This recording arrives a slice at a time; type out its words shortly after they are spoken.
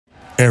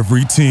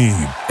Every team,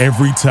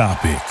 every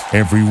topic,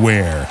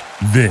 everywhere.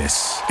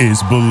 This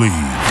is Believe.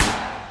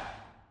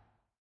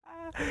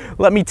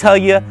 Let me tell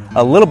you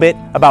a little bit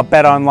about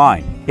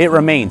BetOnline. It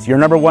remains your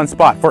number one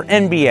spot for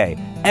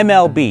NBA,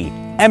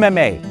 MLB,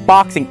 MMA,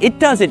 boxing. It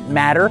doesn't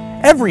matter.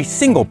 Every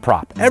single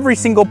prop, every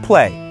single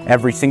play,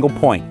 every single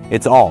point.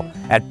 It's all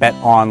at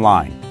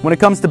BetOnline. When it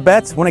comes to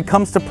bets, when it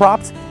comes to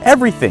props,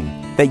 everything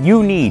that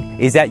you need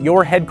is at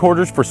your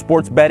headquarters for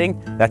sports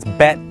betting. That's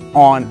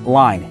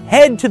BetOnline.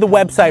 Head to the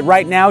website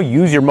right now,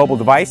 use your mobile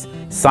device,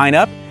 sign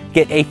up,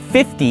 get a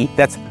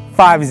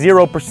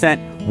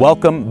 50%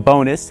 welcome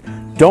bonus.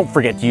 Don't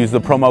forget to use the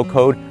promo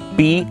code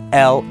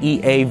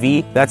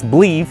BLEAV, that's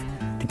Believe,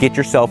 to get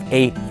yourself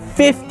a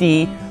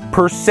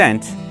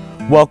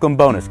 50% welcome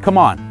bonus. Come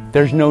on,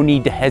 there's no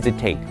need to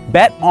hesitate.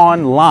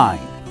 BetOnline,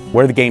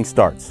 where the game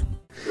starts.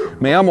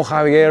 Me llamo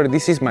Javier,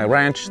 this is my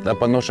ranch, La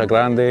Panocha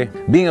Grande.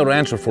 Being a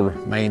rancher for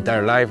my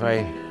entire life,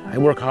 I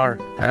work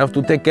hard. I have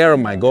to take care of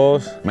my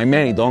goats, my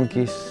many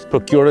donkeys,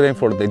 procure them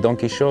for the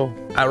donkey show.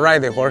 I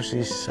ride the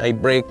horses, I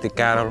break the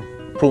cattle,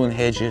 prune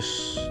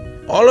hedges.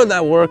 All of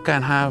that work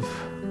can have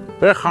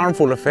very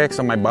harmful effects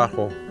on my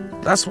butthole.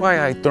 That's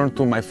why I turn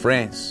to my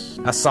friends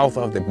south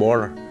of the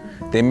border.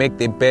 They make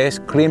the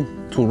best cream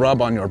to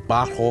rub on your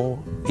butthole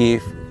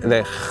if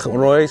the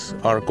hemorrhoids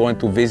are going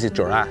to visit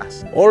your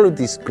ass. All of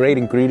these great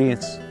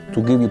ingredients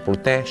to give you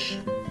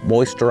protection,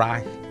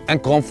 moisturize,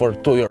 and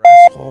comfort to your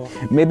asshole.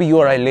 Maybe you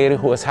are a lady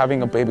who is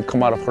having a baby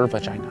come out of her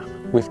vagina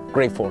with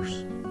great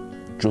force.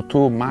 You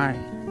too might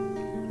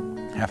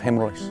have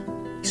hemorrhoids.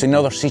 It's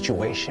another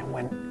situation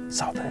when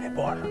south of the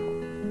border.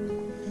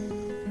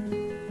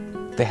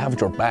 They have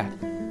your back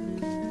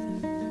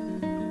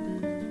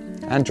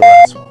and your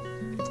asshole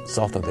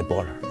south of the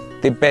border.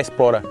 The best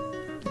product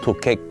to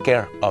take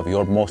care of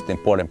your most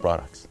important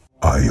products.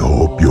 I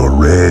hope you're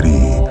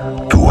ready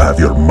to have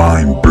your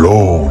mind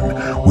blown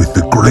with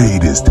the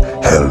greatest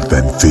health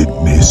and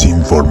fitness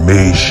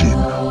information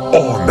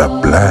on the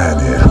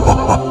planet.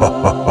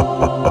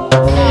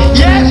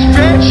 Yes,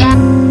 bitch!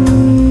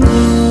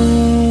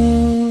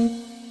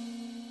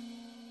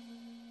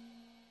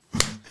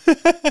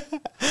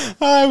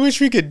 I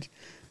wish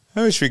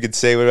we could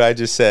say what I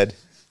just said.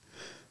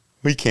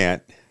 We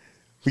can't,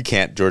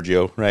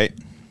 Giorgio, right?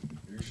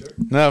 Sure.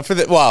 No,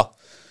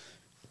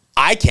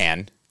 I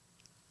can,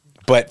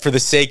 but for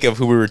the sake of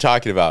who we were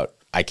talking about,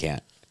 I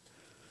can't.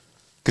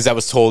 Because that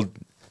was told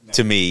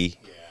to me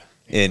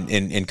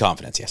in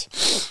confidence,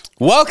 yes.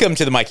 Welcome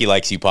to the Mikey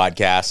Likes You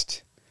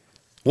podcast.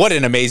 What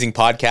an amazing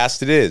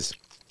podcast it is.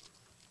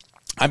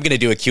 I'm going to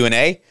do a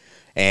Q&A,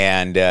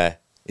 and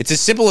it's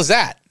as simple as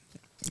that.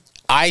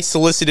 I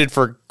solicited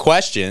for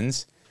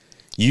questions,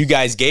 you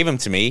guys gave them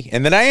to me,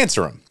 and then I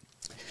answer them.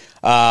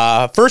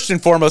 First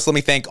and foremost, let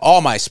me thank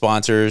all my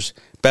sponsors.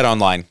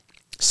 BetOnline,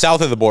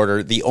 south of the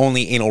border, the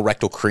only anal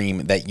rectal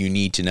cream that you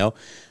need to know.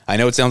 I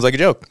know it sounds like a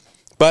joke,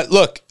 but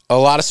look, a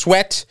lot of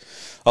sweat,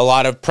 a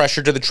lot of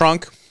pressure to the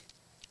trunk.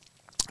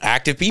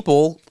 Active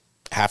people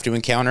have to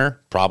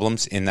encounter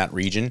problems in that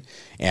region,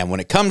 and when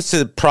it comes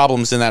to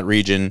problems in that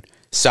region,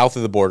 south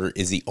of the border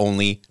is the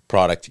only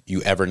product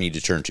you ever need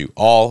to turn to.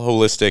 All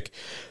holistic,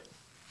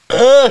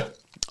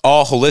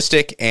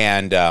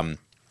 and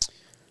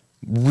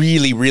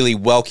really, really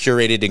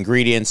well-curated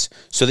ingredients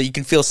so that you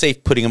can feel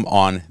safe putting them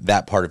on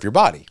that part of your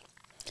body.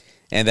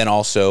 And then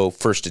also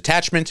First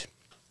Attachment,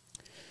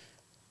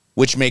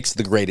 which makes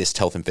the greatest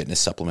health and fitness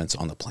supplements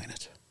on the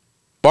planet,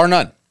 bar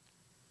none.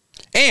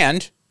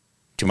 And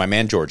to my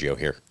man Giorgio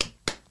here,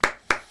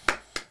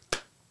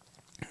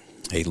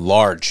 a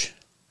large.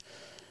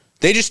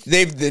 They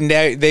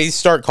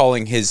start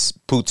calling his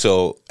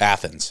puzzo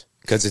Athens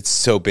because it's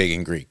so big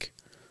in Greek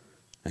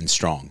and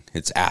strong.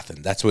 It's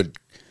Athens. That's what.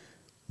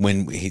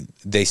 When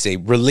they say,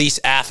 release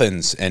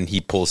Athens, and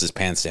he pulls his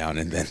pants down,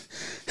 and then...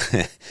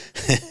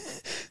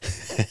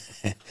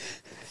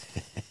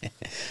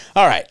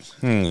 All right,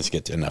 let's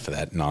get to enough of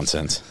that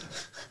nonsense.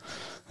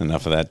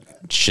 Enough of that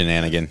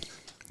shenanigan.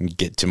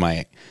 Get to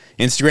my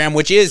Instagram,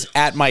 which is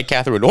at Mike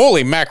Catherwood.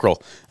 Holy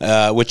mackerel!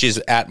 Which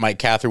is at Mike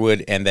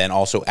Catherwood, and then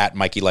also at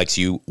Mikey Likes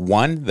You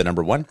 1, the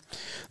number 1.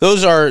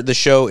 Those are the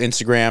show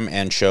Instagram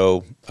and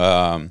show,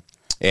 and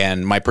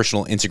my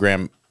personal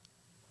Instagram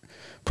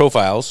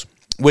profiles,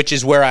 which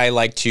is where I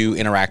like to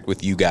interact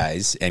with you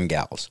guys and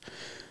gals.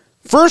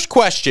 First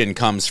question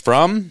comes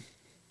from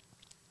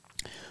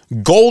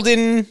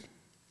Golden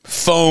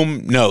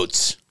Foam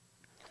Notes.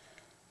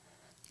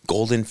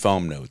 Golden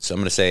Foam Notes. I'm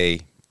going to say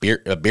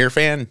a beer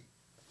fan,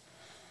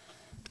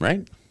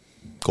 right?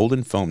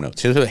 Golden Foam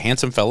Notes. Here's a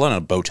handsome fella in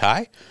a bow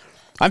tie.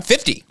 I'm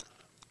 50.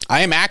 I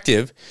am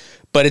active,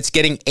 but it's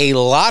getting a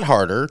lot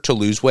harder to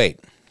lose weight.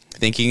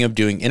 Thinking of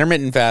doing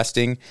intermittent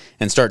fasting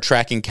and start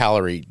tracking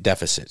calorie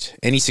deficit.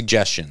 Any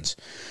suggestions?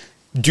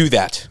 Do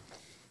that.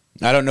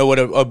 I don't know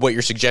what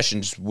your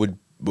suggestions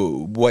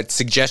what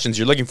suggestions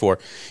you're looking for.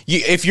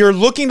 If you're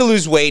looking to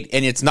lose weight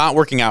and it's not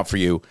working out for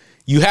you,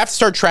 you have to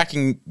start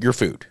tracking your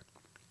food.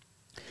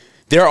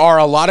 There are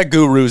a lot of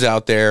gurus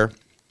out there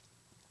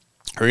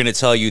who are going to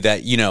tell you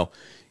that,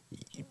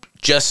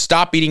 just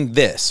stop eating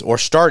this or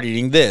start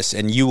eating this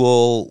and you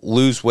will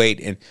lose weight.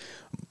 And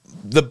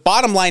the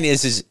bottom line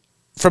is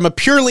from a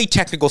purely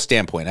technical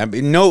standpoint, I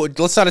mean, no,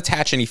 let's not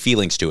attach any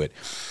feelings to it.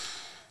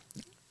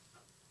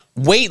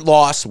 Weight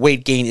loss,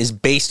 weight gain is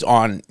based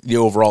on the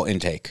overall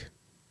intake.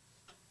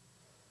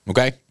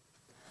 Okay?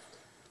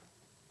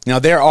 Now,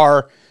 there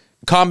are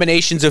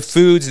combinations of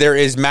foods, there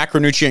is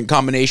macronutrient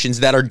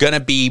combinations that are going to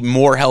be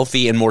more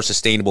healthy and more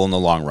sustainable in the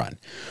long run.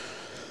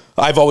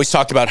 I've always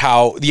talked about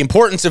how the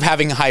importance of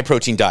having a high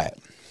protein diet.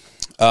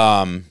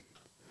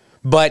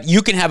 But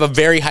you can have a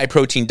very high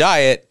protein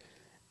diet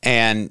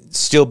and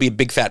still be a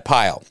big fat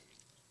pile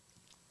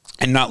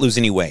and not lose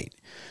any weight.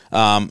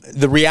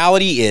 The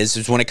reality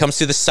is when it comes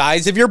to the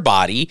size of your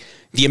body,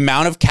 the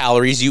amount of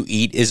calories you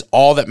eat is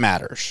all that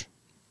matters.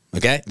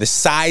 Okay? The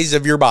size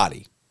of your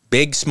body,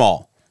 big,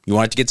 small. You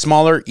want it to get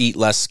smaller, eat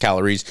less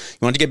calories.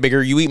 You want it to get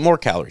bigger, you eat more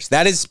calories.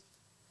 That is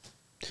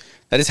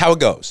how it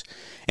goes.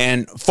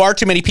 And far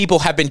too many people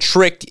have been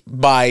tricked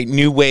by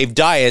new wave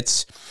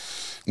diets,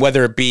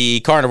 whether it be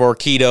carnivore,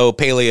 keto,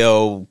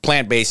 paleo,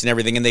 plant-based and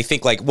everything. And they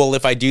think like, well,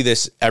 if I do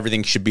this,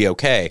 everything should be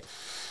okay.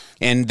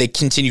 And they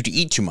continue to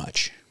eat too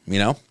much, you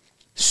know?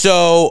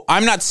 So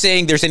I'm not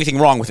saying there's anything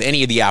wrong with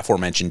any of the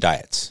aforementioned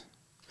diets.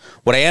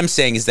 What I am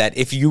saying is that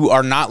if you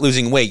are not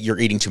losing weight, you're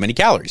eating too many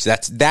calories.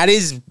 That's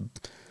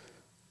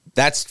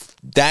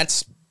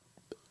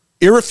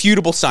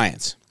irrefutable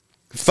science.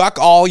 Fuck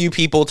all you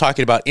people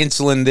talking about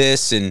insulin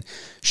this and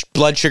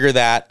blood sugar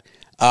that.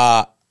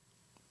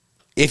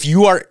 If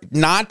you are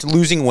not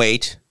losing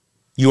weight,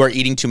 you are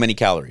eating too many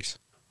calories.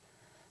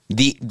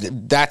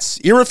 That's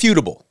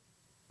irrefutable.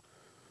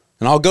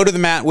 And I'll go to the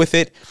mat with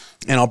it,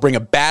 and I'll bring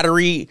a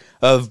battery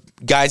of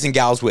guys and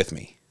gals with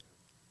me.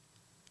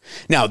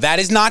 Now, that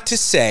is not to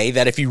say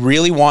that if you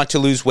really want to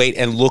lose weight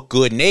and look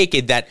good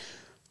naked, that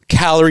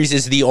calories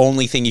is the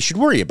only thing you should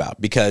worry about,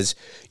 because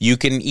you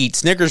can eat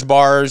Snickers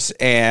bars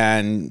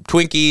and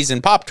Twinkies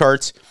and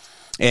Pop-Tarts,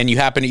 and you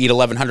happen to eat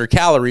 1,100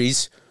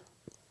 calories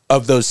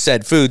of those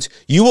said foods,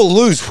 you will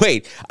lose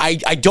weight. I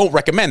don't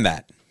recommend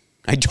that.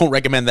 I don't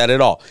recommend that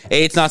at all.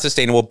 A, it's not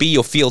sustainable. B,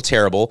 you'll feel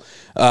terrible.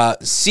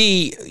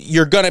 C,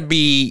 you're going to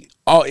be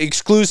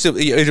exclusive.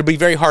 It'll be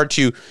very hard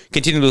to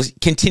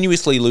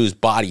continuously lose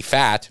body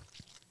fat,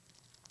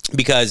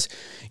 because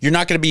you're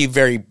not going to be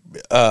very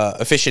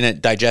efficient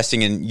at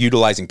digesting and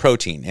utilizing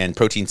protein, and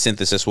protein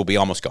synthesis will be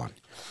almost gone.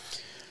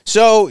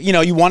 So,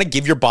 you want to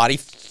give your body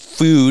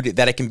food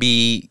that it can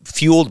be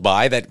fueled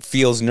by, that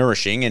feels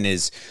nourishing and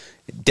is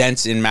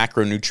dense in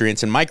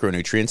macronutrients and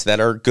micronutrients that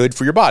are good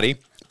for your body,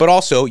 but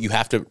also you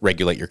have to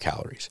regulate your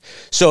calories.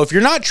 So if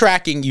you're not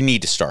tracking, you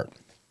need to start.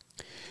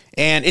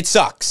 And it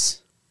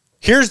sucks.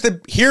 Here's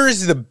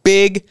the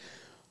big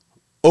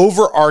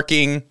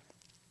overarching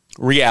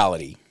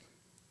reality.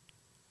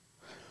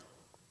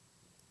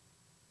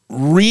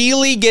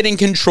 Really getting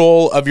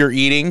control of your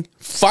eating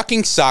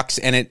fucking sucks,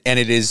 and it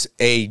is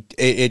a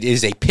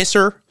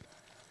pisser,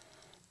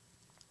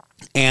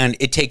 and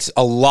it takes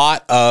a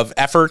lot of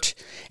effort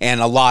and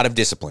a lot of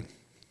discipline.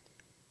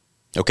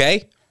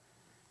 Okay?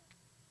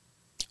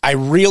 I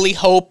really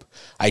hope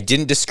I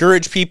didn't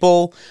discourage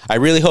people. I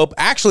hope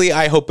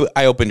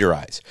I opened your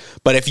eyes.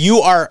 But if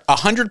you are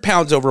 100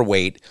 pounds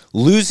overweight,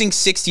 losing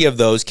 60 of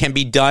those can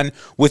be done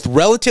with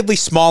relatively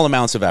small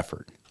amounts of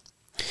effort.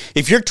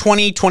 If you're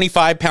 20,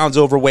 25 pounds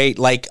overweight,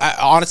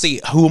 honestly,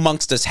 who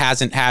amongst us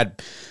hasn't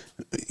had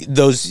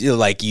those,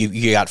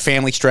 you got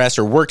family stress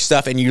or work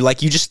stuff, and you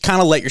just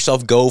kind of let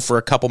yourself go for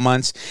a couple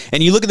months,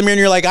 and you look in the mirror and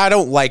you're like, I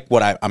don't like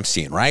what I'm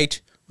seeing, right?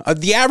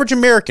 The average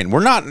American,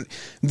 we're not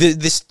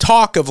this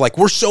talk of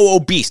we're so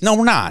obese. No,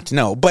 we're not.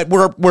 No, but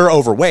we're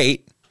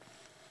overweight.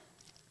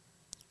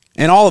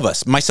 And all of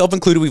us, myself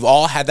included, we've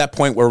all had that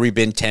point where we've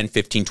been 10,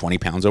 15, 20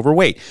 pounds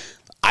overweight.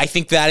 I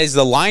think that is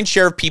the lion's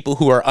share of people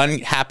who are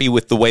unhappy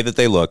with the way that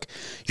they look.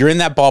 You're in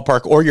that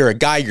ballpark, or you're a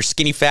guy, you're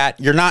skinny fat.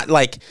 You're not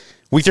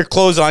with your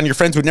clothes on, your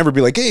friends would never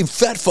be like, hey,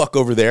 fat fuck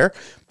over there.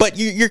 But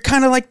you're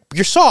kind of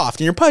you're soft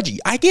and you're pudgy.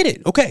 I get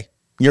it. Okay.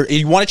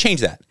 You want to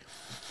change that.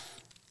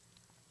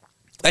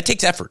 That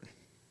takes effort.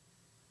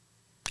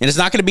 And it's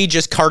not going to be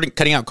just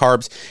cutting out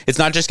carbs. It's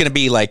not just going to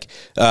be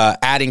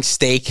adding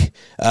steak.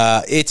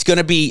 It's going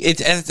to be,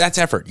 that's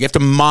effort. You have to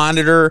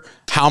monitor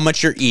how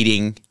much you're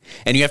eating,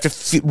 and you have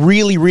to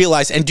really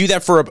realize and do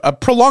that for a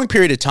prolonged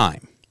period of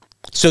time,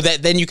 so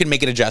that then you can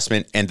make an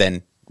adjustment and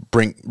then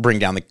bring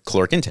down the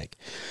caloric intake.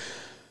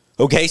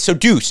 Okay, so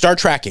start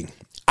tracking.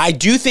 I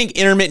do think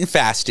intermittent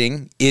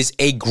fasting is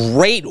a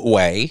great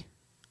way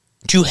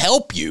to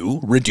help you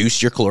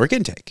reduce your caloric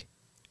intake.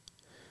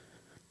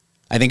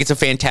 I think it's a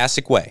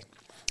fantastic way.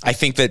 I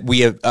think that we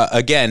have,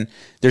 again,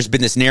 there's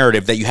been this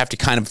narrative that you have to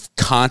kind of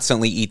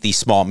constantly eat these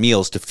small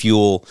meals to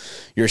fuel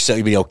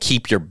yourself,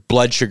 keep your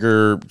blood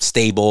sugar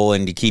stable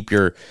and to keep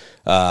your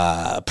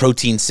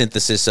protein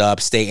synthesis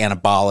up, stay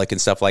anabolic and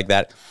stuff like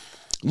that.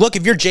 Look,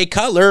 if you're Jay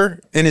Cutler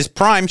in his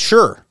prime,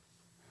 sure.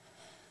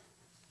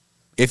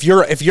 If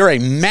you're a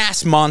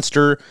mass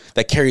monster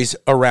that carries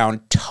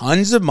around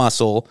tons of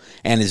muscle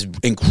and is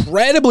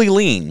incredibly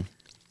lean,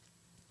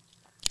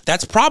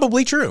 That's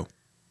probably true.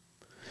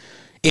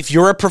 If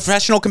you're a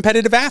professional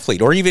competitive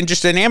athlete or even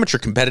just an amateur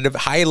competitive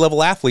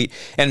high-level athlete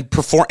and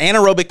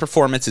anaerobic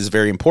performance is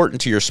very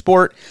important to your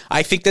sport,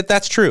 I think that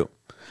that's true.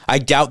 I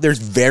doubt there's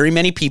very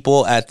many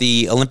people at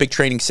the Olympic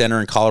Training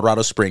Center in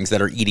Colorado Springs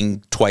that are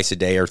eating twice a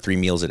day or 3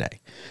 meals a day.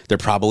 They're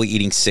probably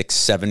eating 6,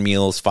 7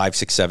 meals, 5,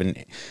 6,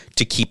 7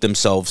 to keep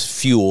themselves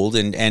fueled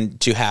and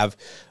to have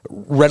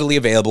readily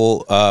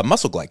available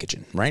muscle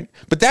glycogen, right?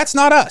 But that's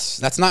not us.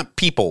 That's not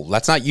people.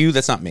 That's not you.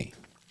 That's not me.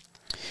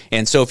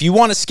 And so if you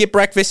want to skip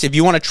breakfast, if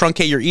you want to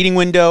truncate your eating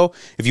window,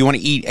 if you want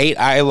to eat 8,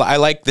 I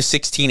like the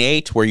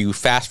 16-8 where you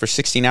fast for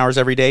 16 hours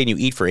every day and you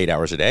eat for 8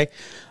 hours a day.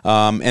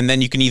 And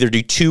then you can either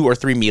do 2 or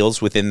 3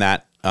 meals within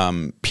that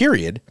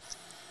period.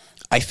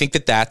 I think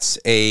that that's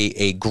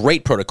a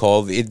great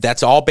protocol.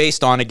 That's all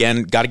based on,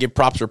 again, got to give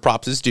props where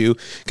props is due.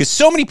 Because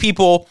so many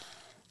people,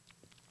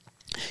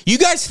 you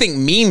guys think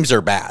memes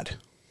are bad,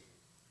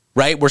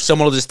 right? Where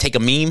someone will just take a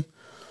meme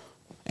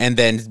and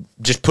then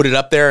just put it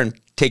up there and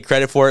take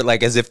credit for it,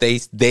 like as if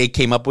they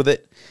came up with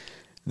it.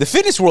 The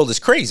fitness world is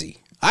crazy.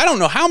 I don't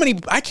know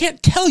I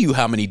can't tell you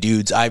how many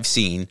dudes I've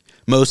seen,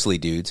 mostly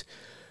dudes,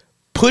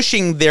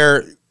 pushing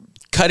their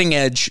cutting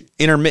edge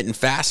intermittent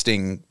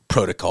fasting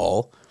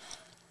protocol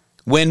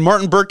when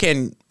Martin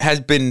Burkhan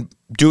has been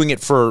doing it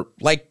for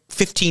like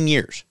 15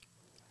 years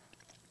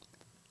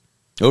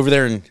over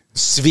there in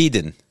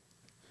Sweden.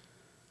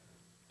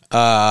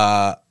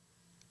 So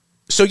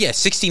yeah,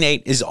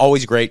 16-8 is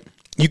always great.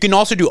 You can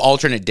also do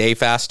alternate day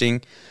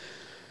fasting.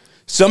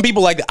 Some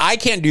people like that. I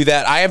can't do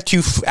that. I have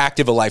too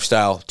active a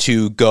lifestyle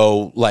to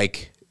go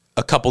like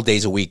a couple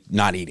days a week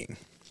not eating.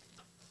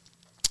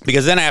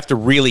 Because then I have to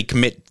really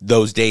commit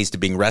those days to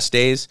being rest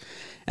days.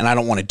 And I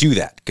don't want to do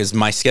that because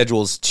my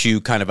schedule is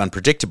too kind of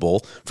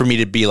unpredictable for me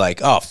to be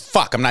like, oh,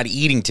 fuck, I'm not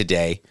eating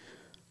today.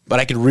 But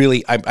I could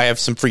really, I have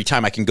some free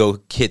time. I can go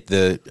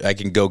I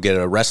can go get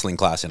a wrestling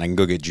class and I can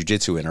go get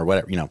jujitsu in or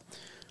whatever, you know.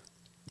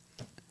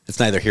 It's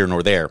neither here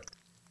nor there.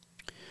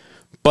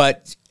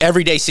 But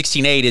everyday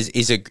 16-8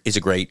 is a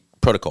great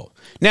protocol.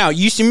 Now,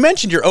 you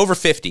mentioned you're over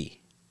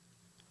 50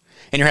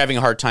 and you're having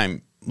a hard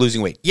time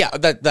losing weight. Yeah,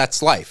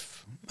 that's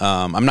life.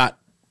 I'm not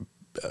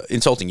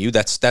insulting you.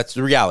 That's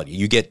the reality.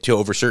 You get to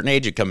over a certain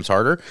age, it comes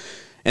harder.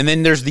 And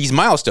then there's these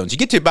milestones. You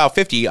get to about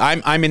 50.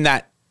 I'm in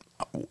that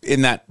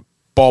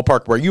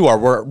ballpark where you are,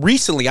 where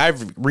recently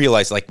I've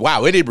realized like,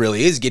 wow, it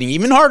really is getting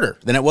even harder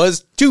than it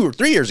was 2 or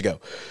 3 years ago.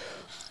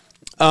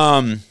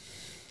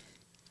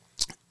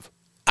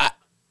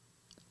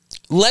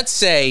 Let's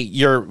say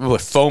you're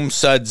Foam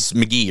Suds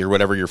McGee or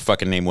whatever your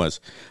fucking name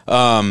was.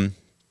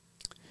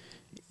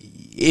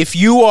 If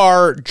you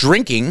are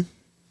drinking,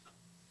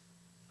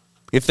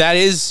 if that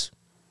is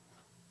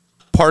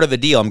part of the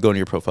deal, I'm going to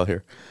your profile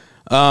here.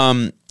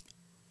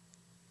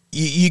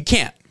 You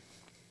can't.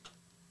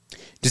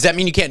 Does that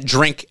mean you can't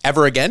drink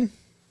ever again?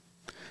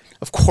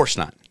 Of course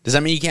not. Does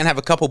that mean you can't have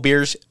a couple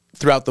beers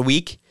throughout the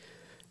week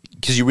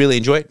because you really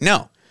enjoy it?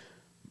 No.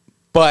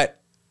 But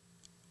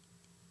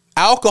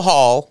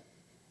alcohol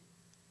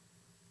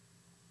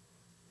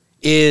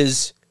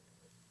is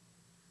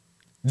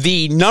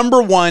the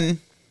number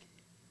one,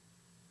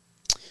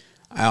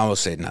 I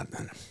almost say not,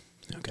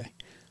 okay.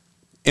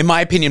 In my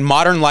opinion,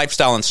 modern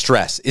lifestyle and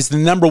stress is the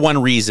number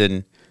one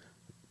reason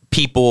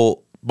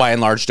people, by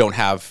and large, don't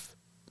have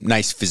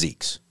nice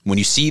physiques. When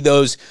you see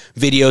those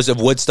videos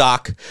of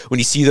Woodstock, when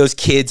you see those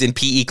kids in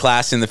PE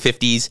class in the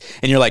 50s,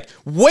 and you're like,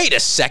 wait a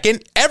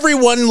second,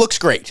 everyone looks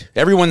great.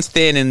 Everyone's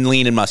thin and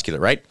lean and muscular,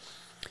 right?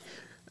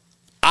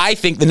 I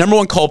think the number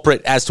one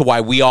culprit as to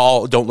why we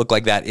all don't look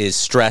like that is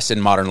stress and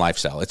modern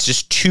lifestyle. It's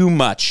just too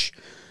much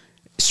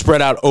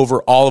spread out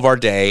over all of our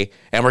day,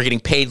 and we're getting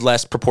paid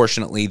less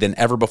proportionately than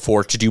ever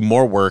before to do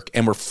more work,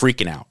 and we're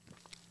freaking out.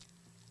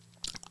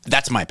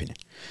 That's my opinion.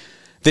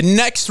 The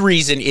next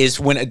reason is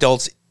when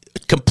adults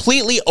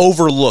completely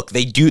overlook.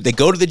 They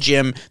go to the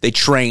gym, they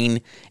train,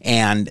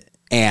 and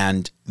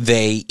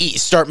they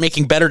start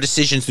making better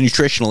decisions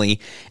nutritionally,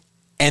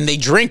 and they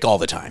drink all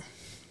the time.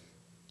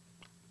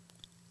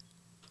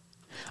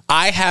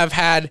 I have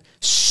had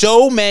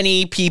so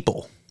many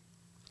people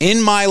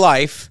in my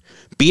life,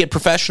 be it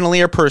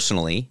professionally or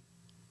personally,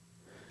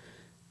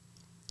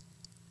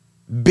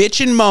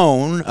 bitch and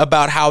moan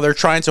about how they're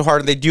trying so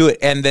hard and they do it,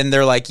 and then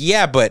they're like,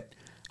 yeah, but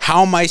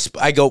how am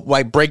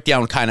I break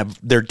down kind of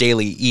their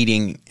daily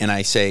eating, and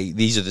I say,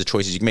 these are the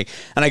choices you can make.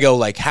 And I go,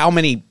 like, how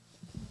many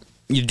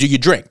do you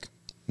drink?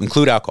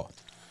 Include alcohol.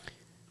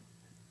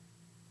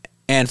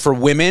 And for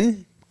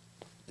women,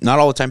 not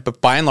all the time,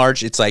 but by and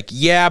large, it's like,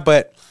 yeah,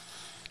 but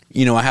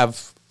you know,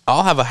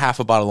 I'll have a half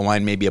a bottle of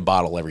wine, maybe a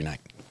bottle every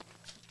night.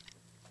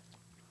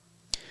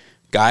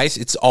 Guys,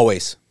 it's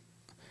just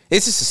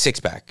a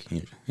six-pack.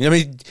 You know, I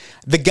mean,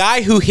 the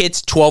guy who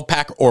hits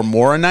 12-pack or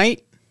more a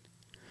night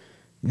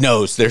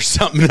knows there's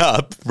something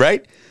up,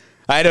 right?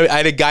 I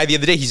had a guy the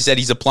other day. He said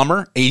he's a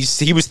plumber.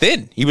 He was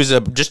thin. He was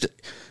wasn't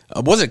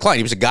a client.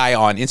 He was a guy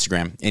on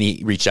Instagram, and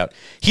he reached out.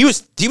 He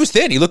was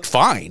thin. He looked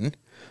fine,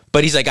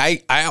 but he's like,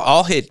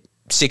 I'll hit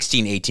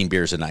 16, 18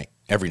 beers a night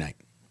every night.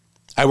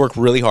 I work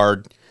really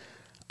hard.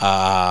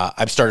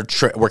 I've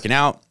started working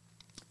out.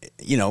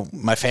 You know,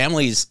 my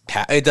family's,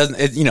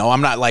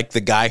 I'm not like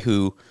the guy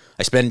who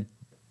I spend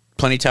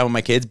plenty of time with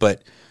my kids,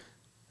 but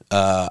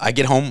I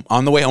get home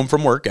on the way home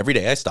from work every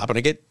day. I stop and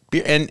I get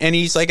beer, and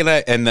he's like,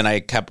 and then I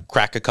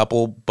crack a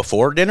couple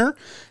before dinner,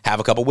 have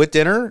a couple with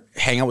dinner,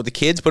 hang out with the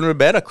kids, put them to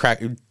bed.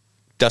 I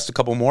dust a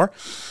couple more.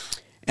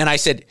 And I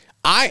said,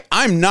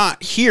 I'm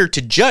not here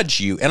to judge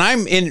you. And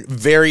I'm in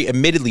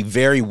admittedly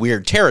very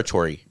weird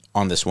territory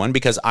on this one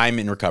because I'm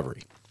in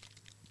recovery.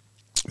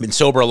 I've been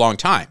sober a long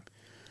time.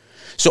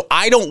 So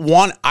I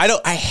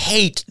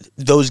hate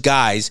those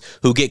guys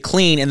who get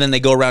clean and then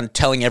they go around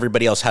telling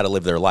everybody else how to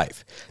live their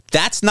life.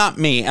 That's not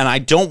me, and I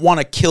don't want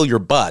to kill your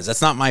buzz.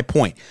 That's not my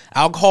point.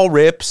 Alcohol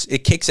rips,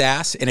 it kicks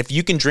ass, and if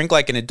you can drink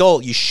like an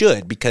adult, you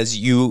should, because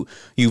you've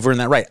earned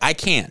that right. I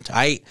can't.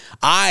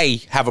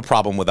 I have a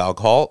problem with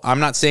alcohol. I'm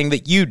not saying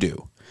that you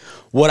do.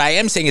 What I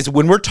am saying is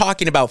when we're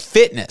talking about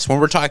fitness, when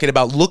we're talking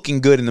about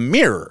looking good in the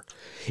mirror,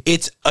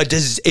 it's a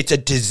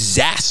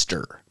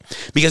disaster.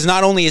 Because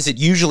not only is it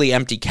usually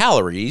empty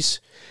calories,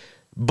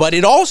 but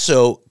it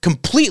also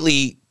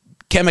completely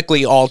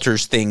chemically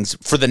alters things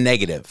for the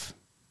negative.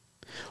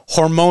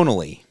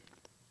 Hormonally.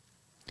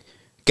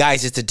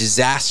 Guys, it's a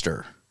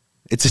disaster.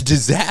 It's a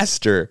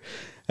disaster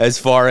as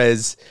far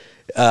as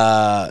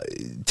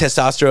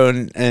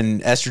testosterone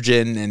and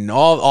estrogen and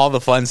all the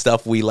fun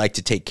stuff we like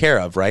to take care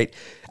of, right?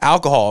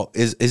 Alcohol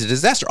is a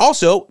disaster.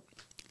 Also,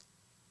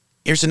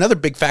 here's another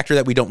big factor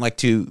that we don't like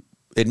to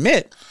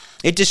admit.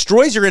 It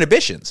destroys your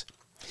inhibitions.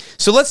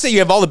 So let's say you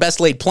have all the best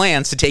laid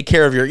plans to take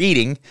care of your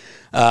eating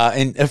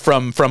and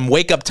from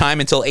wake up time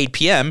until 8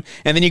 p.m.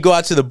 And then you go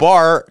out to the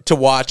bar to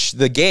watch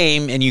the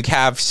game and you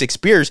have 6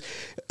 beers.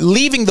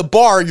 Leaving the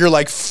bar, you're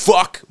like,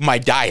 fuck my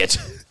diet.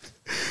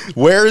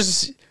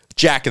 Where's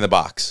Jack in the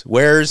Box?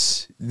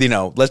 Where's,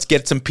 let's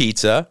get some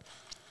pizza.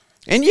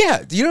 And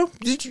yeah,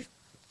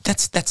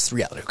 that's the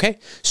reality, okay?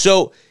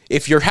 So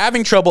if you're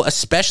having trouble,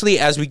 especially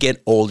as we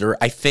get older,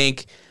 I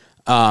think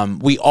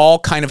we all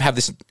kind of have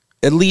this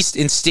at least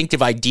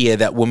instinctive idea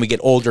that when we get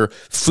older,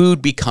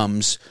 food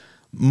becomes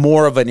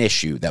more of an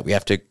issue that we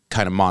have to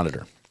kind of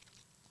monitor.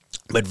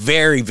 But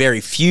very,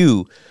 very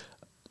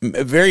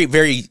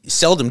very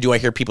seldom do I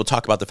hear people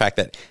talk about the fact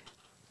that,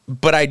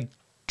 but I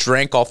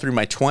drank all through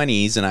my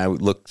 20s and I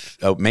looked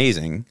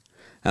amazing.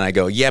 And I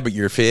go, yeah, but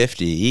you're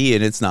 50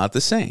 and it's not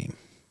the same.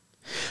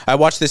 I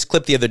watched this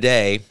clip the other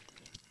day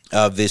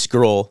of this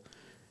girl.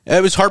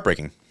 It was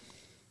heartbreaking.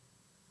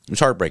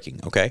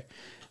 Okay?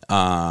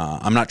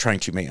 I'm not trying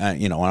to make,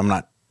 I'm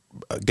not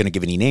going to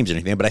give any names or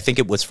anything, but I think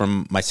it was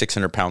from My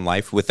 600-Pound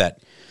Life with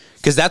that,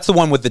 because that's the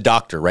one with the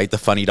doctor, right? The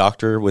funny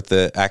doctor with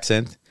the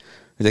accent.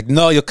 He's like,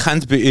 no, you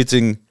can't be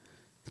eating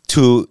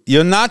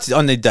you're not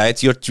on a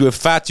diet, you're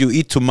fat, you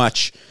eat too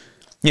much.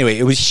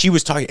 Anyway, she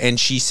was talking, and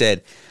she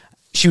said,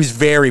 she was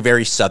very,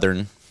 very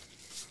Southern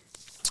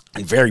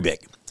and very big.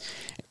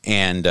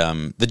 And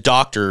the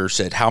doctor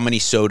said, how many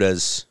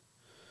sodas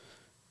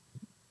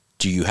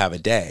do you have a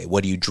day?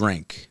 What do you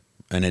drink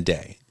in a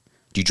day?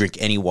 Do you drink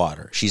any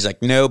water? She's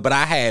like, no, but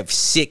I have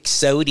 6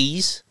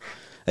 sodies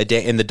a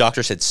day. And the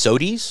doctor said,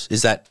 sodies?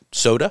 Is that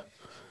soda?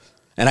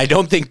 And I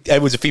don't think,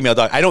 it was a female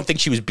doctor, I don't think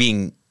she was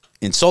being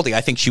insulting.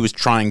 I think she was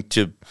trying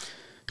to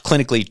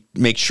clinically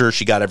make sure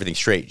she got everything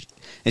straight.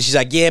 And she's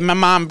like, yeah, my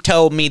mom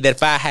told me that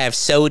if I have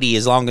sody,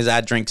 as long as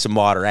I drink some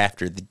water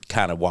after, it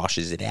kind of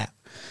washes it out.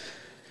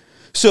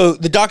 So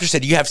the doctor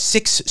said, you have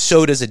 6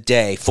 sodas a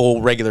day,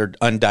 full, regular,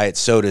 undiet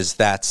sodas.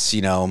 That's,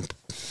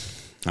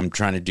 I'm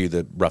trying to do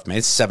the rough math.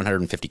 It's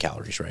 750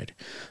 calories, right,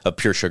 of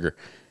pure sugar.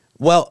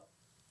 Well,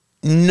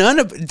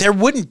 there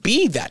wouldn't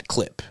be that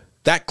clip.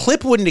 That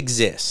clip wouldn't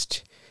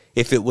exist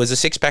if it was a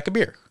 6-pack of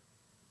beer.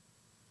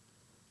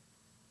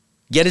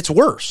 Yet it's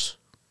worse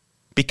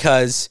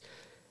because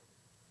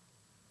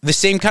the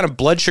same kind of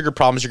blood sugar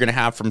problems you're going to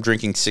have from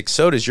drinking 6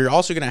 sodas, you're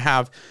also going to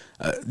have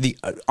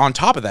on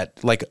top of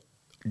that, like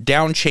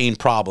down chain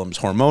problems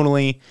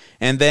hormonally,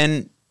 and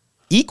then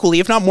equally,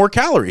 if not more,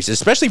 calories,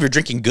 especially if you're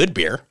drinking good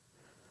beer.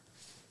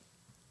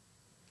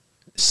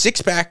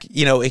 6-pack,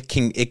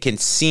 it can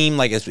seem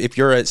like, if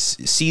you're a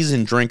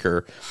seasoned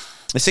drinker,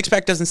 a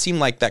 6-pack doesn't seem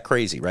like that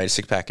crazy, right?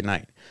 A 6-pack a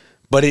night.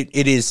 But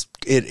it is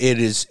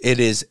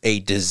a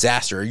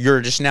disaster.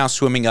 You're just now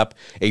swimming up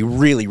a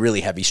really,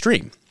 really heavy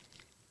stream.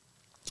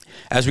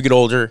 As we get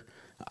older,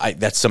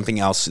 that's something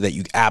else that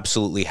you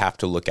absolutely have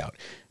to look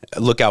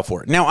out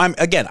for. Now,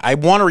 I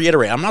want to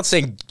reiterate, I'm not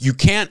saying you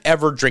can't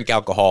ever drink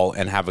alcohol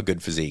and have a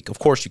good physique. Of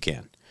course you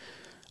can.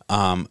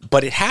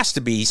 But it has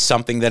to be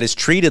something that is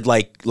treated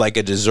like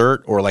a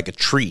dessert or like a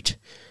treat,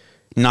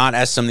 not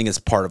as something that's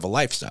part of a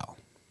lifestyle.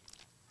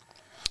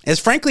 As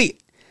frankly,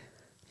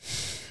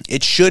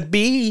 it should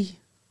be,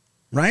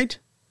 right?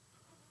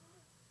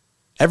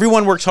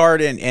 Everyone works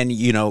hard and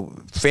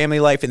family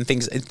life and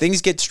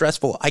things get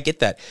stressful. I get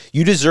that.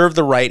 You deserve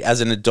the right as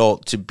an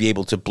adult to be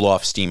able to blow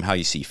off steam how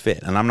you see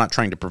fit. And I'm not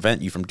trying to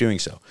prevent you from doing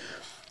so.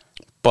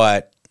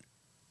 But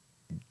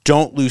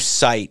don't lose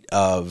sight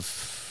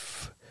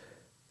of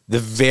the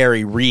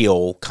very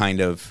real kind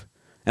of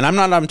And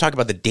I'm talking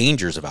about the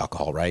dangers of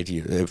alcohol, right?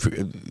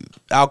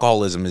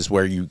 Alcoholism is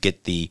where you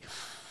get the,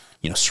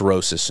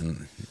 cirrhosis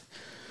and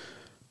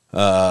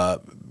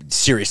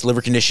serious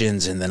liver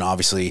conditions, and then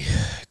obviously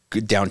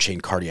down chain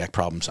cardiac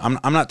problems. I'm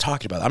not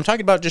talking about that. I'm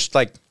talking about just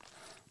like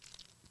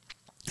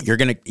you're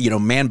gonna,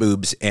 man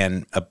boobs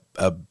and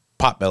a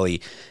pot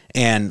belly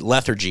and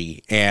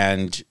lethargy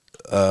and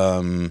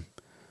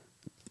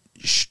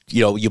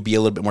you'll be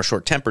a little bit more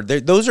short tempered.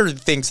 Those are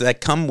things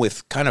that come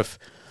with kind of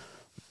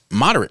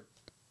moderate,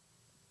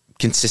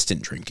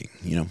 consistent drinking.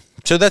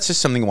 So that's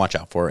just something to watch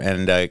out for.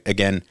 And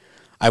again,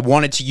 I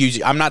wanted to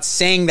use. I'm not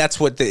saying that's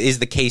what is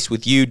the case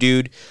with you,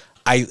 dude.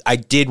 I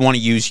did want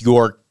to use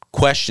your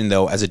question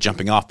though as a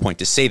jumping off point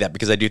to say that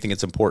because I do think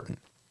it's important.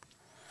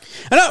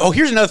 And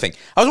here's another thing.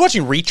 I was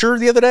watching Reacher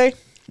the other day,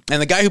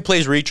 and the guy who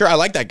plays Reacher, I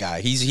like that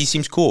guy. He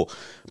seems cool,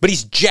 but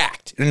he's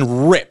jacked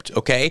and ripped.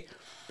 Okay,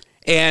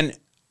 and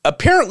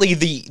apparently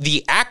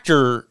the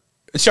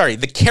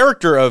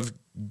character of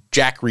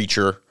Jack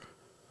Reacher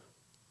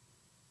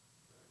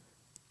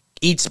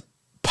eats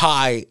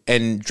pie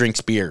and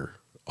drinks beer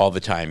all the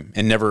time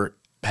and never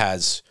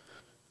has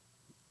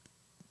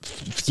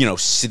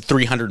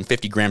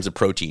 350 grams of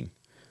protein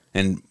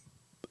and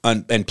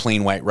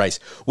plain white rice,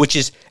 which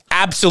is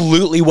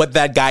absolutely what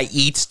that guy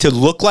eats to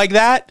look like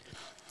that.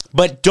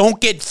 But don't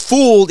get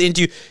fooled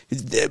into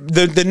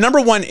the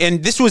number one.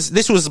 And this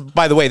was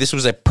by the way, this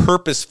was a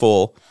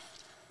purposeful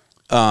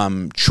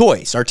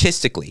choice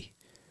artistically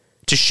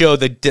to show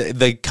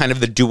the kind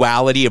of the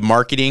duality of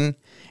marketing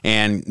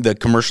and the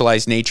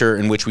commercialized nature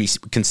in which we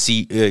can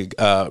see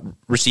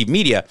receive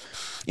media.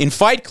 In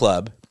Fight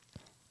Club,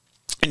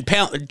 and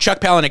Chuck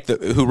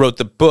Palahniuk, who wrote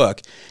the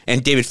book,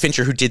 and David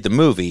Fincher, who did the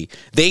movie,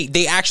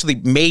 they actually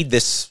made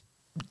this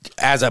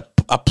as a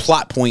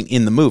plot point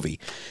in the movie.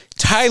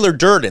 Tyler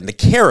Durden, the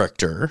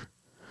character,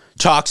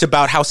 talks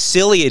about how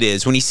silly it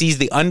is when he sees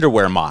the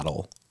underwear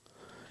model.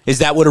 Is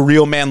that what a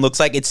real man looks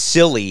like? It's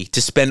silly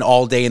to spend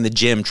all day in the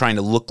gym trying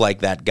to look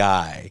like that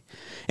guy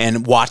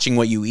and watching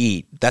what you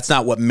eat. That's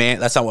not what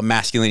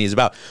masculinity is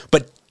about.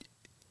 But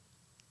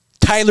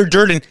Tyler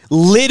Durden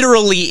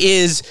literally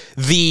is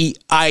the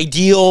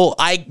ideal,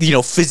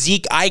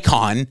 physique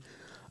icon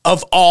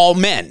of all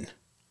men.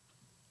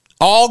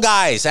 All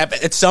guys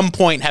at some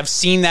point have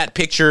seen that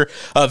picture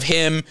of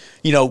him,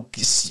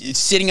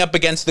 sitting up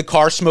against the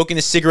car, smoking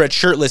a cigarette,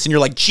 shirtless, and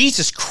you're like,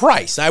 Jesus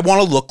Christ, I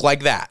want to look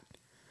like that.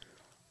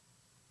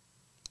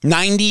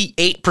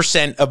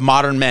 98% of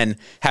modern men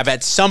have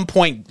at some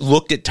point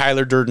looked at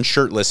Tyler Durden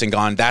shirtless and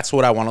gone, that's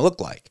what I want to look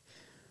like.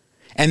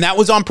 And that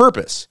was on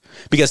purpose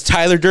because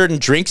Tyler Durden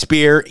drinks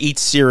beer,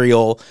 eats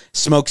cereal,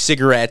 smokes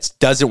cigarettes,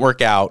 doesn't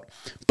work out.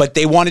 But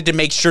they wanted to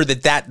make sure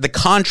that the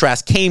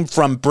contrast came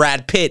from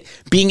Brad Pitt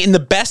being in the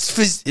best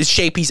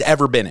shape he's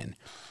ever been in.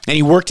 And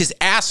he worked his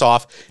ass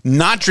off,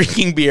 not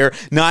drinking beer,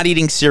 not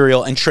eating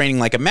cereal, and training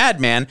like a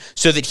madman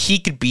so that he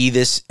could be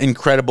this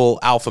incredible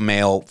alpha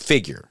male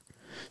figure.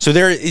 So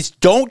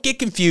don't get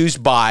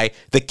confused by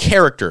the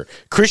character.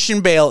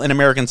 Christian Bale in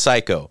American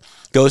Psycho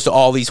goes to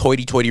all these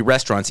hoity-toity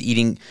restaurants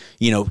eating,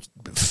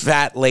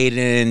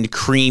 fat-laden,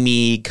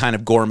 creamy kind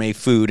of gourmet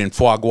food and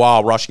foie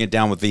gras, rushing it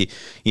down with the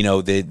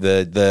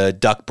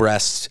duck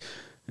breast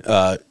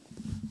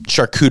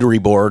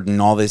charcuterie board and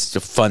all this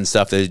fun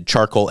stuff, the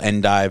charcoal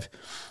endive.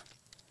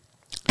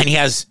 And he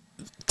has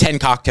 10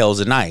 cocktails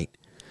a night.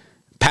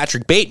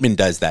 Patrick Bateman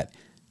does that.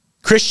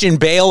 Christian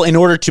Bale, in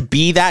order to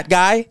be that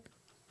guy,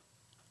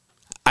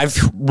 I've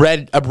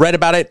read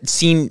about it,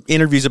 seen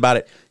interviews about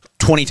it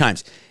 20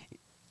 times.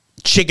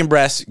 Chicken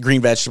breasts, green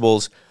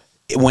vegetables.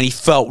 When he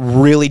felt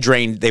really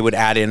drained, they would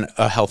add in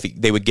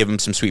they would give him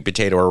some sweet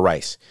potato or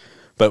rice.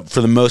 But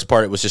for the most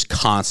part, it was just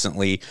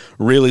constantly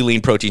really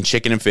lean protein,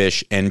 chicken and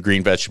fish and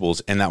green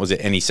vegetables. And that was it.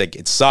 And he said,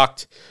 it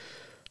sucked.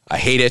 I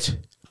hate it.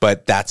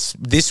 But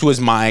this was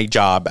my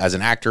job as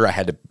an actor. I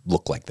had to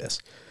look like this.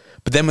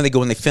 But then when they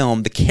go and they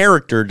film, the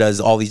character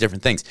does all these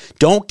different things.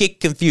 Don't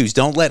get confused.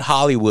 Don't let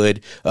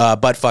Hollywood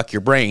butt fuck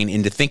your brain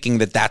into thinking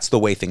that that's the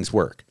way things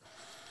work.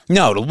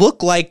 No, to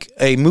look like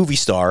a movie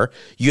star,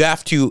 you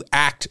have to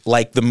act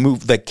like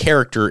the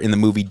character in the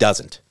movie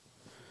doesn't.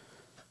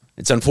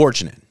 It's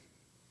unfortunate.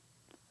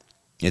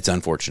 It's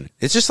unfortunate.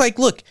 It's just like,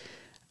 look,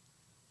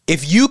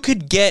 if you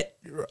could get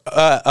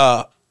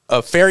a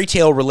fairy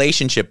tale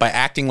relationship by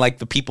acting like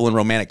the people in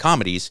romantic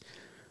comedies,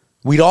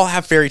 we'd all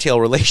have fairy tale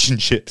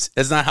relationships.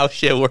 That's not how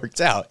shit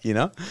works out,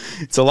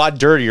 It's a lot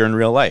dirtier in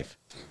real life.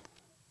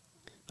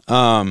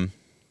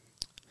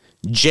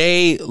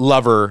 J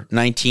Lover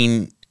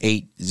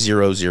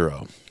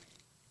 19800.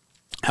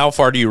 How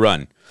far do you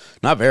run?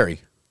 Not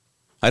very.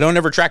 I don't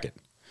ever track it.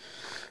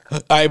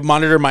 I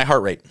monitor my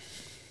heart rate.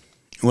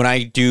 When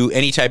I do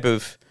any type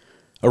of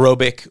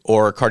aerobic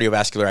or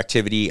cardiovascular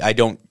activity, I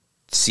don't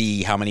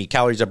see how many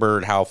calories I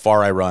burn, how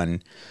far I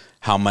run,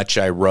 how much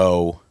I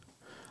row.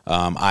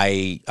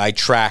 I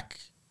track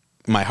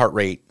my heart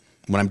rate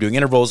when I'm doing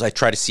intervals. I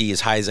try to see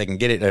as high as I can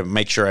get it. I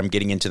make sure I'm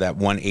getting into that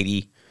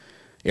 180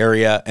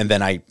 area. And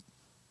then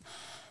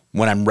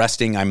when I'm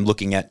resting, I'm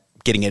looking at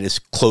getting it as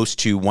close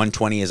to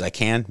 120 as I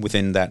can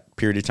within that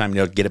period of time,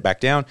 get it back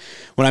down.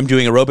 When I'm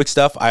doing aerobic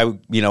stuff,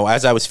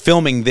 as I was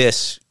filming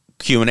this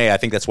Q&A, I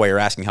think that's why you're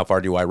asking how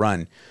far do I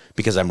run,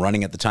 because I'm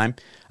running at the time.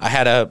 I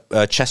had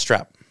a chest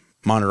strap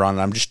monitor on,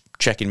 and I'm just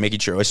checking, making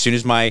sure as soon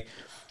as my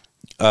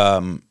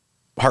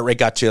heart rate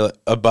got to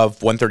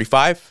above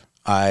 135,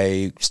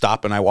 I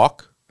stop and I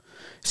walk.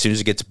 As soon as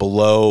it gets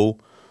below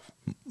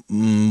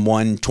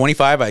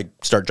 125, I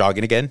start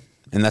jogging again.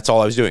 And that's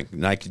all I was doing.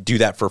 And I could do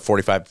that for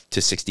 45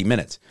 to 60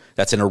 minutes.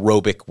 That's an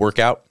aerobic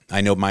workout. I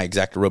know my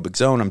exact aerobic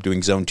zone. I'm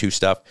doing zone 2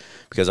 stuff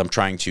because I'm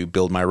trying to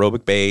build my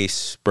aerobic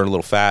base, burn a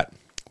little fat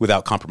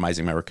without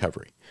compromising my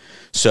recovery.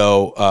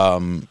 So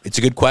it's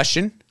a good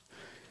question.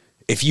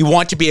 If you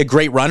want to be a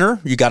great runner,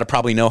 you got to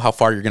probably know how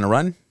far you're going to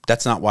run.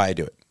 That's not why I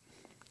do it.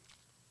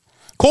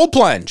 Cold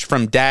plunge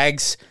from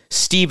Dags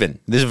Steven.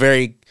 This is a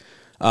very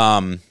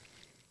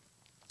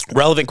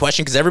relevant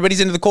question because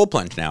everybody's into the cold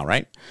plunge now,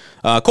 right?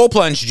 Cold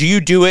plunge, do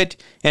you do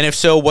it? And if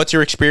so, what's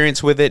your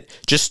experience with it?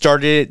 Just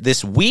started it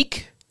this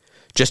week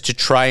just to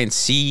try and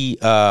see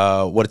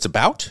what it's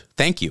about.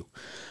 Thank you.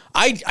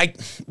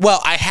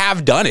 I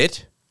have done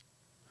it.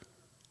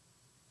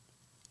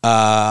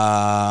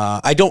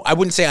 I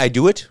wouldn't say I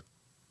do it.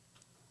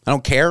 I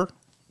don't care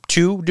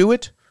to do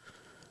it.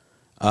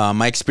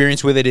 My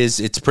experience with it is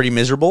it's pretty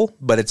miserable,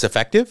 but it's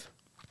effective.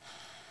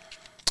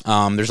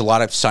 There's a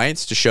lot of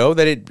science to show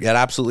that it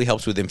absolutely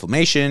helps with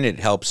inflammation. It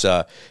helps,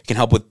 can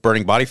help with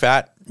burning body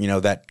fat.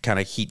 That kind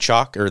of heat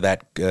shock or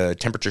that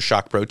temperature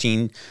shock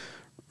protein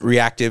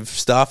reactive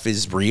stuff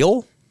is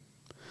real.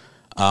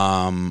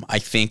 I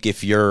think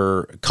if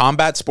you're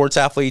combat sports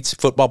athletes,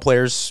 football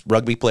players,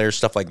 rugby players,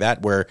 stuff like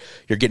that, where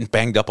you're getting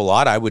banged up a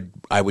lot, I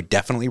would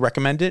definitely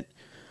recommend it.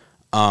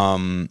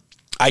 I'm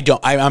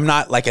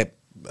not like a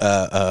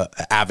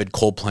avid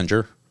cold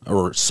plunger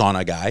or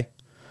sauna guy,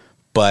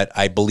 but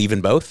I believe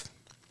in both.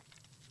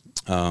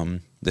 The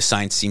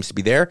science seems to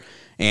be there,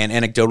 and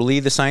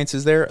anecdotally, the science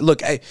is there.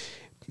 Look,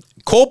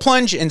 cold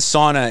plunge and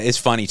sauna is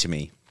funny to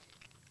me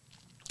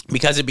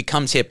because it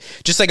becomes hip,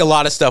 just like a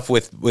lot of stuff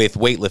with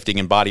weightlifting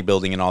and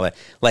bodybuilding and all that.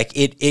 Like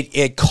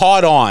it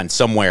caught on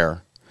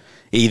somewhere.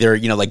 Either,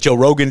 like Joe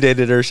Rogan did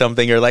it or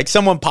something, or like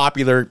someone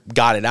popular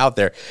got it out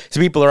there. So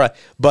people are,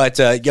 but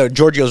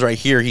Giorgio's right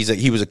here.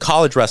 He was a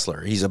college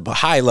wrestler. He's a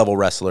high level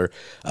wrestler.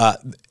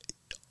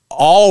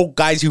 All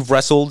guys who've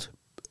wrestled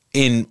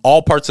in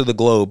all parts of the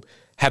globe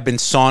have been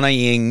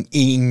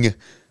saunaing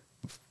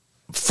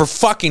for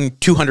fucking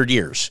 200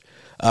 years.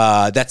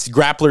 That's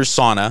grapplers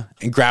sauna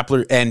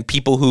and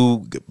people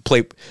who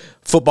play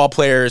football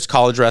players,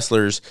 college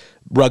wrestlers,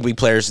 rugby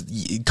players,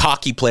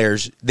 hockey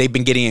players. They've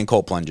been getting in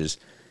cold plunges.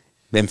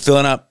 Been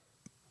filling up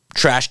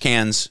trash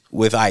cans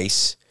with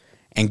ice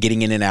and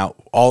getting in and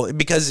out all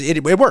because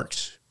it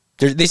works.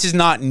 This is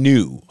not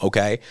new,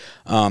 okay?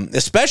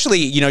 Especially,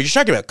 you're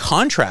talking about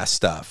contrast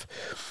stuff.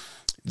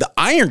 The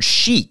Iron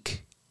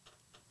Sheik,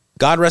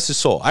 God rest his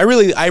soul. I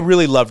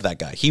really loved that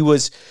guy. He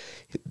was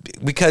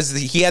because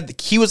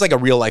he was like a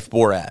real life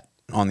Borat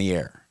on the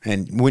air,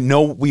 and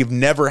we've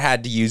never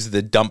had to use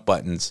the dump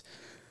buttons,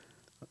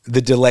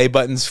 the delay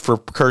buttons for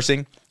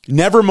cursing.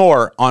 Never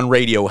more on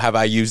radio have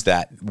I used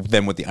that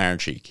than with the Iron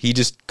Sheik. He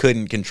just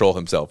couldn't control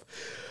himself.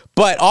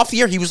 But off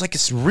the air, he was like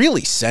this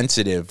really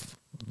sensitive,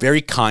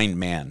 very kind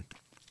man.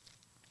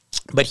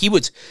 But he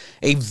was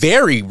a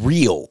very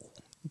real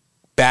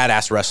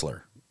badass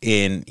wrestler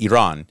in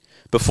Iran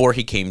before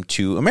he came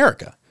to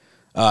America.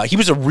 He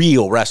was a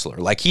real wrestler.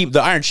 Like the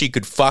Iron Sheik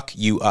could fuck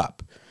you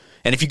up.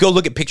 And if you go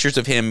look at pictures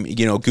of him,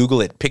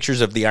 Google it, pictures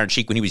of the Iron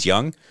Sheik when he was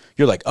young,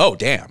 you're like, oh,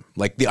 damn.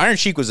 Like, the Iron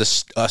Sheik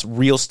was a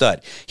real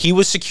stud. He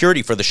was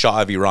security for the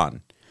Shah of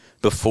Iran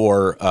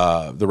before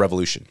the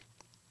revolution.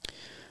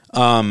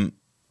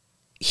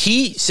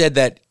 He said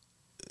that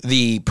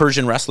the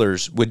Persian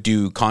wrestlers would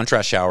do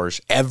contrast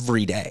showers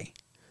every day,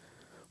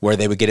 where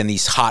they would get in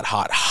these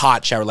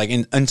hot showers, like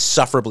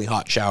insufferably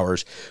hot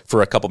showers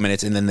for a couple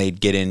minutes, and then they'd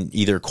get in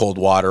either cold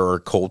water or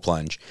cold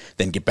plunge,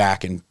 then get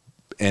back and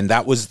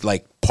that was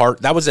like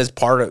that was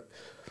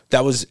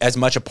as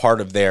much a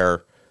part of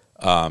their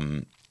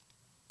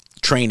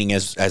training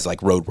as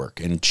like road work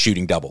and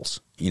shooting doubles.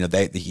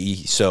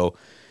 So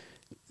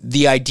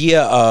the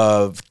idea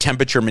of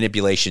temperature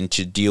manipulation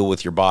to deal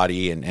with your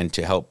body and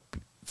to help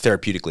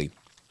therapeutically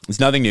is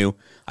nothing new.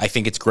 I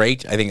think it's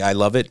great. I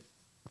love it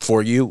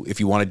for you if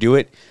you want to do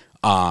it.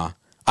 I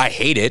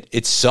hate it.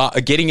 It's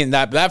getting in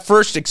that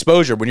first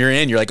exposure when you're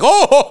in, you're like,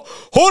 oh,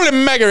 holy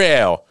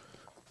mackerel.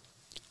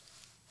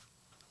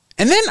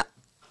 And then,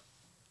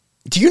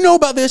 do you know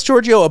about this,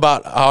 Giorgio,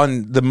 about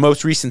on the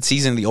most recent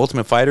season of The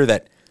Ultimate Fighter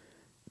that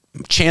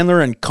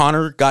Chandler and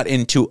Connor got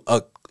into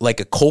a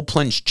cold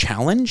plunge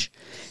challenge?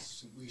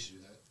 We used to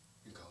do that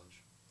in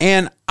college.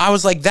 And I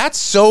was like, that's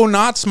so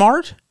not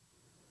smart.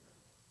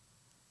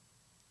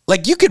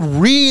 Like, you could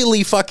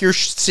really fuck your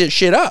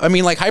shit up. I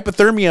mean, like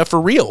hypothermia for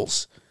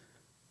reals.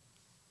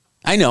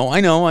 I know.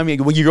 I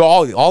mean, well, you're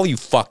all you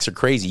fucks are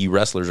crazy. You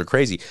wrestlers are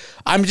crazy.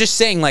 I'm just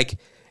saying, like,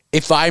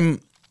 it's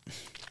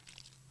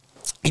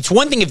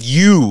one thing if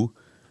you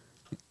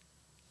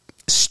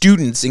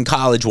students in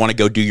college want to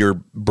go do your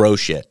bro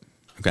shit.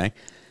 Okay.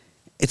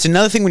 It's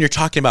another thing when you're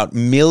talking about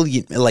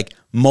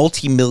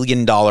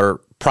multi-million dollar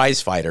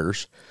prize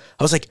fighters.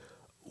 I was like,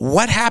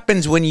 what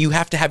happens when you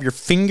have to have your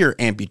finger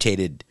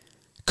amputated,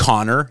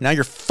 Connor? Now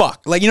you're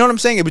fucked. Like, you know what I'm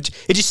saying?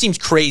 It just seems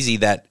crazy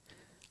that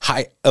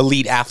high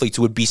elite athletes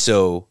would be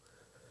so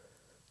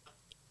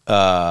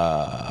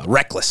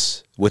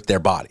reckless with their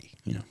body,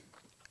 you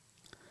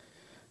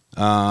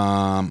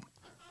know.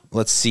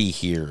 Let's see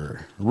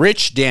here.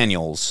 Rich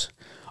Daniels.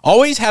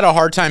 Always had a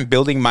hard time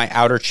building my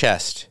outer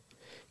chest.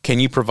 Can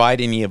you provide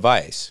any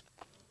advice?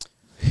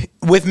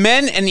 With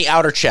men and the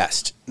outer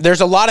chest,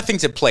 there's a lot of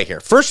things at play here.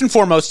 First and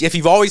foremost, if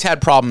you've always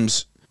had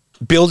problems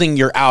building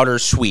your outer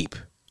sweep,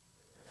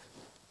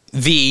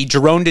 the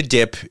Gironda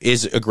dip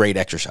is a great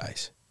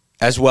exercise,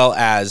 as well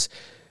as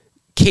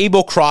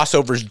cable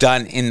crossovers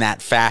done in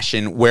that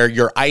fashion where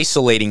you're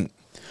isolating,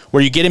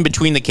 where you get in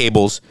between the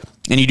cables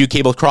and you do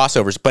cable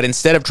crossovers, but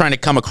instead of trying to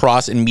come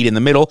across and meet in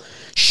the middle,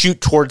 shoot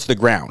towards the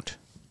ground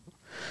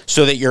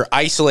so that you're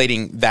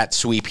isolating that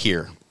sweep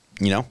here,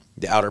 you know,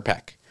 the outer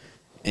pec.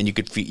 And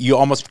you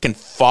almost can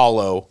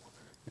follow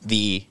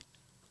the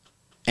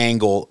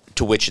angle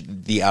to which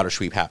the outer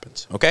sweep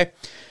happens, okay?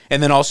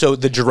 And then also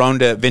the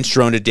Vince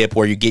Gironda dip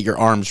where you get your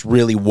arms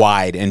really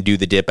wide and do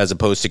the dip as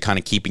opposed to kind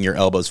of keeping your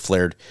elbows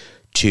flared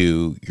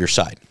to your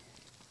side.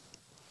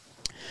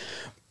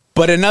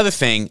 But another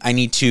thing I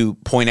need to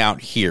point out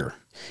here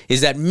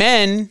is that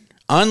men,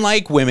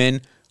 unlike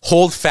women,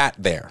 hold fat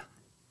there.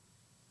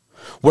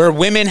 Where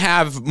women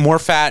have more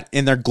fat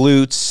in their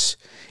glutes,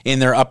 in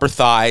their upper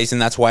thighs,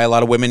 and that's why a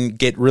lot of women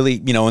get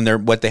really, you know, in their,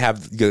 what they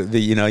have,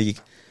 you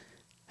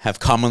have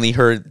commonly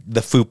heard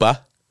the fupa,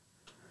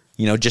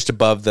 you know, just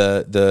above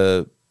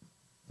the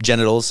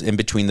genitals, in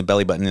between the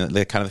belly button and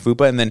the kind of the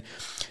fupa. And then,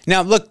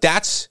 now look,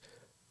 that's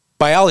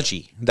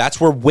biology. That's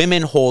where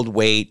women hold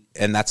weight,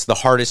 and that's the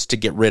hardest to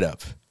get rid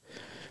of.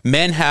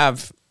 Men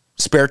have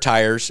spare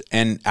tires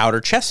and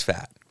outer chest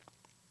fat.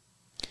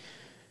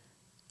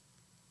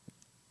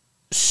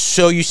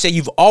 So you say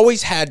you've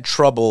always had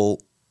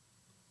trouble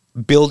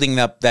building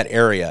up that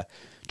area.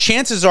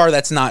 Chances are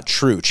that's not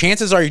true.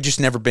 Chances are you've just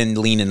never been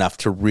lean enough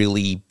to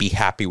really be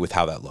happy with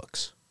how that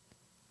looks.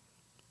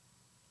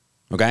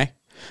 Okay?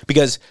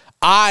 Because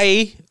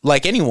I,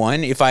 like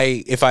anyone, if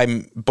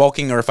I'm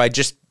bulking or if I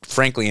just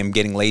frankly am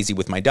getting lazy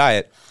with my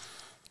diet,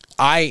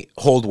 I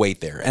hold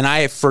weight there. And I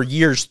have for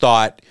years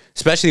thought,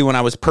 especially when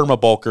I was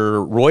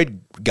perma-bulker roid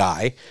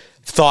guy,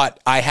 thought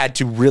I had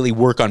to really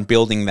work on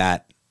building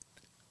that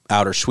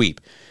outer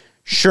sweep.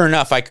 Sure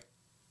enough, I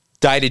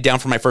dieted down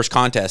for my first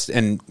contest,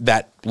 and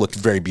that looked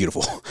very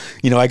beautiful.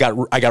 You know, I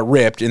got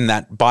ripped, and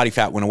that body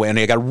fat went away, and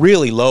I got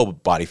really low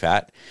body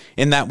fat,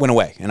 and that went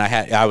away. And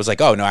I was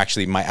like, oh no,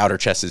 actually my outer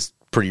chest is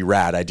pretty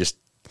rad. I just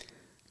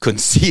couldn't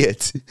see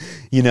it,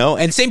 you know.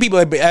 And same people,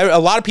 a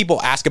lot of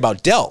people ask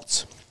about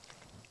delts,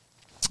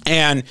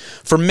 and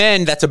for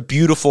men, that's a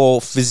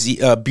beautiful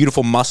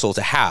beautiful muscle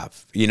to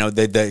have. You know,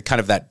 the kind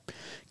of that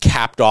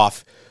capped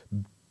off,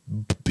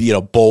 you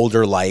know,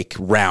 boulder like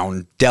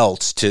round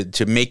delts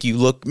to make you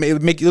look,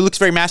 it looks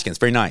very masculine. It's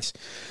very nice.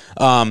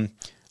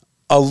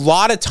 A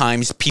lot of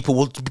times people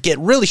will get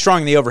really strong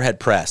in the overhead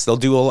press. They'll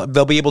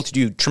be able to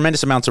do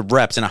tremendous amounts of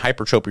reps in a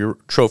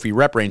hypertrophy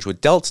rep range with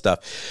delt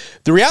stuff.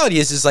 The reality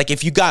is like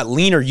if you got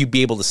leaner, you'd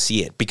be able to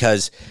see it,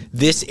 because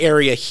this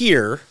area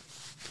here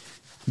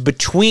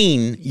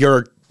between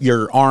your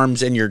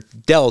arms and your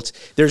delts,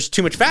 there's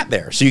too much fat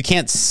there. So you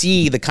can't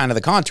see the kind of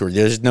the contour.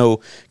 There's no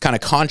kind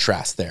of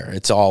contrast there.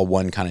 It's all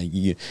one kind of,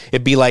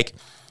 it'd be like,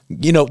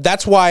 you know,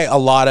 that's why a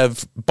lot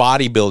of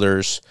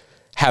bodybuilders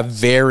have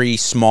very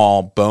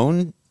small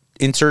bone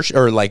insertion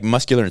or like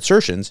muscular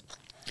insertions,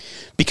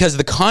 because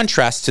the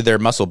contrast to their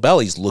muscle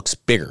bellies looks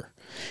bigger.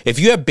 If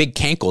you have big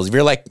cankles, if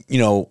you're like, you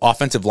know,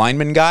 offensive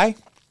lineman guy,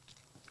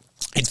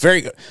 it's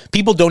very,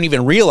 people don't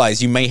even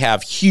realize you may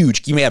have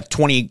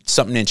 20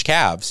 something inch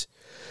calves,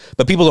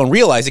 but people don't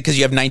realize it because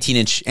you have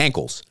 19-inch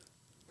ankles.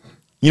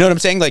 You know what I'm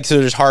saying? Like, so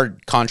there's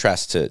hard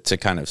contrast to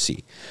kind of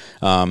see.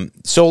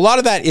 So a lot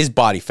of that is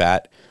body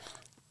fat,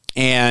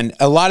 and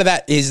a lot of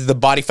that is the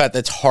body fat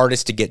that's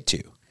hardest to get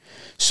to.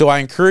 So I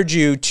encourage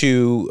you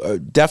to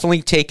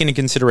definitely take into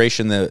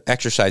consideration the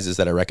exercises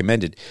that I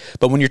recommended.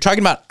 But when you're talking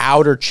about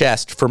outer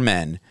chest for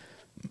men,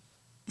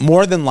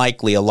 more than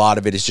likely a lot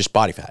of it is just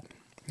body fat.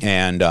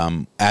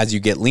 And as you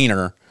get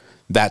leaner,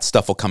 that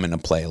stuff will come into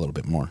play a little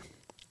bit more.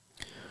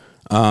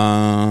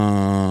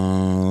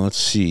 Let's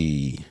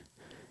see.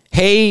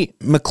 Hey,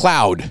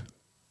 McLeod,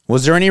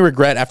 was there any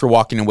regret after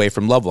walking away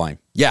from Loveline?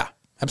 Yeah,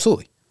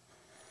 absolutely.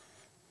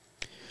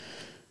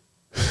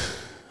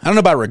 I don't know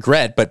about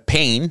regret, but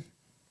pain.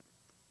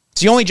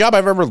 It's the only job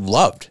I've ever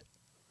loved.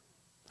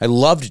 I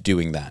loved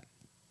doing that.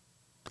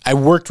 I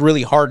worked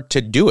really hard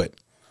to do it.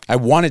 I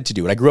wanted to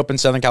do it. I grew up in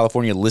Southern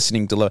California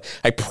listening to Love.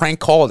 I prank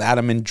called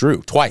Adam and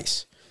Drew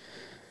twice.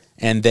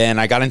 And then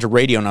I got into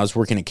radio and I was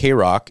working at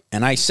K-Rock,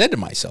 and I said to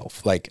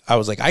myself, like, I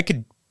was like, I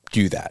could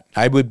do that.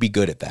 I would be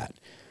good at that.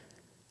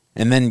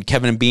 And then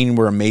Kevin and Bean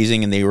were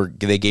amazing, and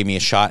they gave me a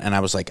shot. And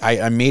I was like,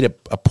 I made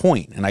a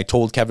point, and I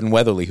told Kevin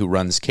Weatherly, who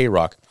runs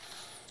K-Rock,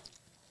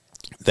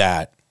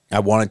 that I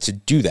wanted to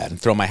do that and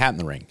throw my hat in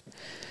the ring.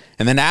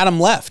 And then Adam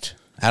left.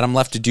 Adam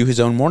left to do his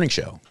own morning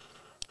show.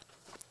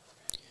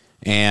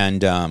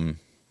 And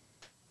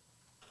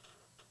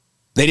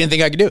they didn't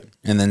think I could do it.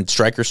 And then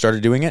Stryker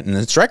started doing it, and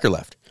then Stryker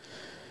left.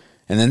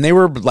 And then they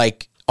were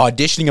like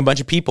auditioning a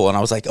bunch of people, and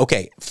I was like,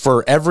 okay,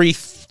 for every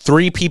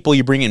 3 people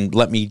you bring in,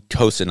 let me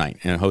host a night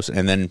and host.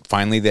 And then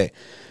finally there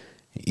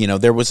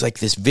was like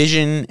this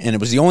vision, and it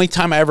was the only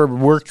time I ever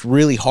worked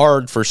really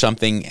hard for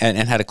something and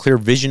had a clear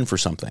vision for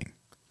something.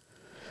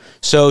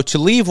 So to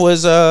leave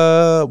was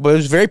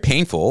very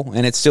painful,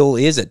 and it still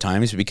is at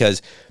times,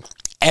 because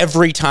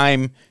every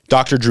time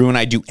Dr. Drew and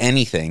I do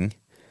anything,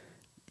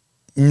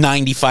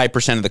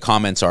 95% of the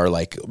comments are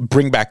like,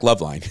 bring back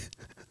Loveline.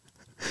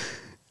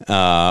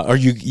 Or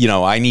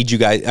I need you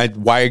guys.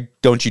 Why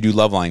don't you do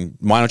Loveline?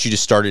 Why don't you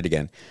just start it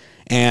again?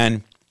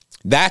 And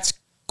that's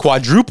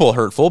quadruple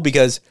hurtful,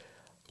 because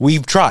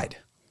we've tried.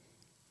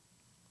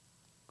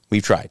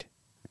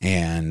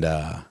 And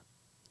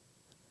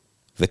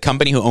the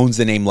company who owns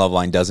the name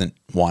Loveline doesn't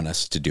want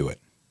us to do it.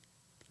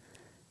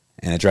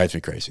 And it drives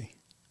me crazy.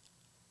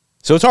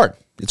 So it's hard.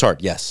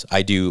 Yes,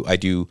 I do.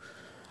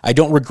 I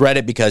don't regret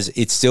it, because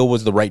it still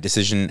was the right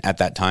decision at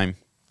that time.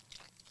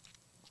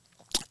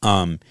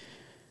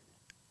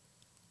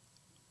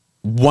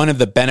 One of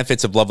the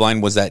benefits of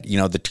Loveline was that,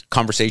 the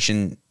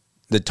conversation,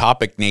 the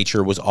topic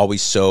nature was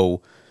always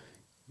so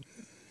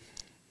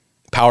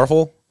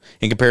powerful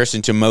in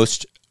comparison to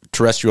most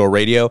terrestrial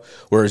radio,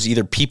 whereas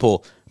either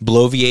people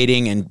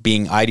bloviating and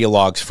being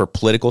ideologues for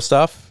political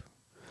stuff,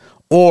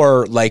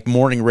 or like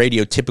morning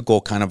radio,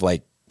 typical kind of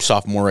like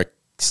sophomoric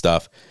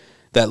stuff.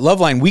 That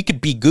Loveline, we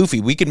could be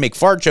goofy, we could make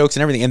fart jokes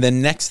and everything, and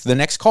then the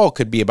next call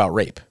could be about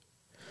rape,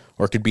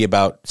 or it could be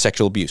about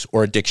sexual abuse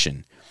or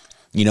addiction.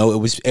 It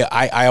was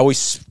I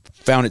always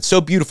found it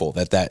so beautiful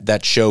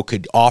that show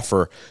could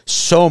offer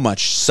so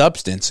much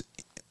substance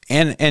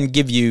and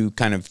give you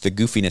kind of the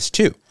goofiness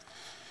too.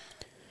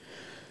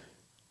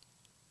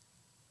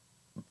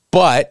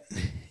 But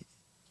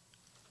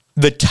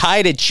the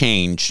tide had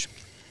changed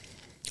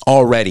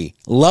already.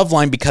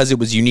 Loveline, because it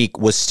was unique,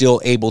 was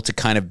still able to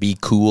kind of be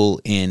cool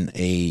in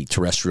a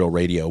terrestrial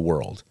radio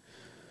world.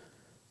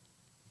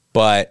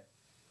 But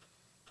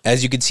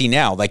as you can see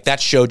now, like,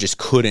 that show just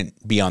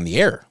couldn't be on the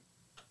air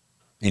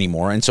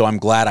anymore. And so I'm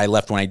glad I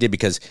left when I did,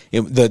 because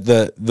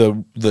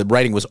the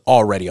writing was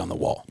already on the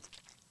wall.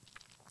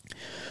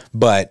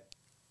 But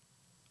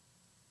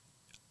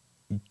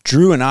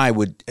Drew and I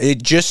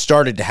it just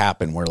started to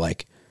happen where,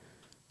 like,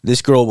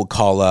 this girl would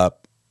call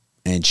up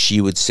and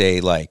she would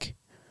say, like,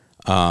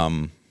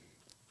 I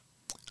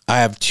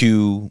have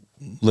 2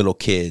 little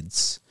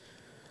kids,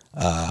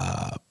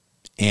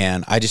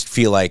 and I just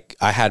feel like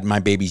I had my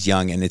babies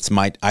young, and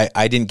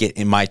I didn't get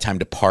in my time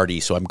to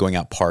party, so I'm going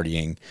out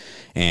partying,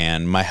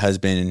 and my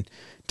husband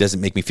doesn't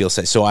make me feel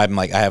safe. So I'm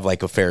like, I have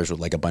like affairs with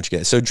like a bunch of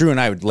guys. So Drew and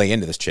I would lay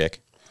into this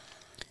chick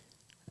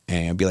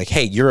and be like,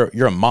 hey, you're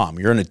a mom.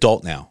 You're an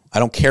adult now. I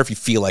don't care if you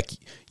feel like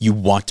you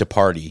want to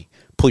party.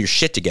 Pull your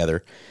shit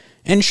together.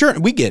 And sure,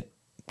 we get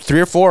 3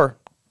 or 4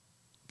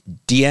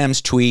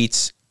 DMs,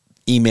 tweets,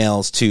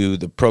 emails to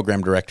the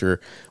program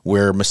director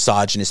where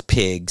misogynist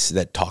pigs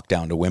that talk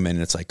down to women.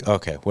 And it's like,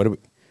 okay, what do we...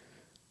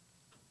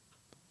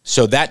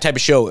 So that type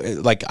of show,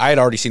 like, I had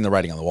already seen the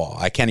writing on the wall.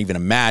 I can't even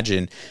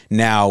imagine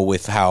now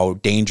with how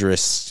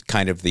dangerous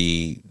kind of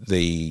the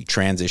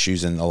trans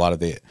issues and a lot of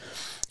the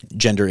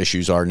gender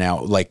issues are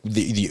now. Like,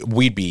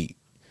 we'd be,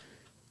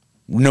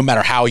 no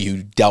matter how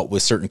you dealt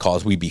with certain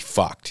calls, we'd be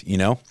fucked,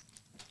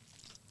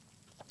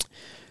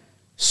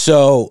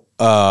 So,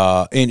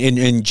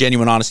 in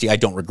genuine honesty, I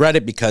don't regret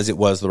it, because it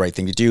was the right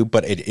thing to do,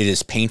 but it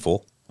is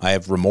painful. I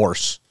have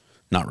remorse,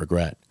 not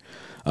regret.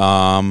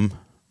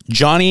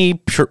 Johnny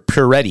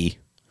Puretti.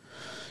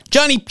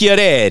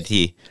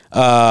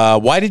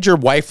 Why did your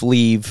wife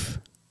leave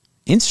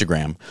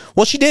Instagram?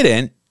 Well, she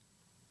didn't.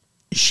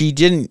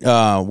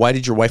 Why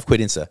did your wife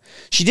quit Insta?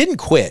 She didn't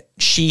quit.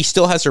 She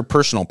still has her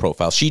personal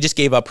profile. She just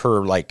gave up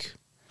her, like,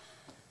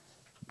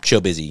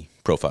 show busy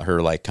profile,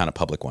 her, like, kind of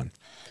public one.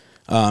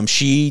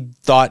 She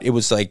thought it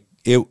was like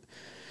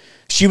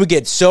she would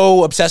get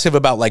so obsessive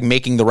about, like,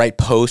 making the right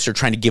post or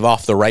trying to give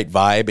off the right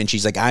vibe. And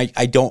she's like,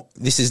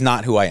 this is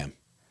not who I am.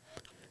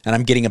 And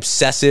I'm getting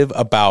obsessive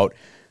about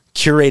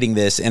curating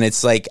this. And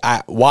it's like,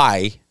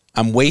 why?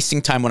 I'm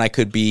wasting time when I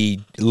could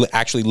be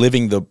actually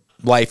living the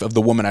life of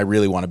the woman I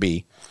really want to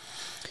be.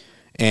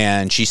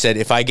 And she said,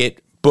 if I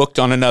get booked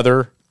on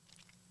another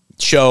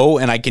show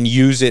and I can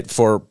use it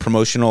for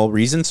promotional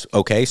reasons,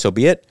 okay, so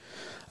be it.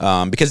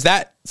 Because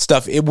that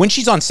stuff, when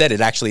she's on set, it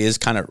actually is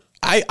kind of,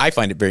 I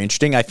find it very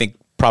interesting. I think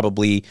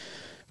probably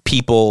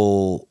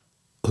people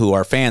who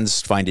are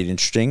fans find it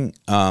interesting.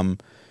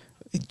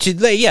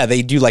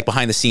 They do, like,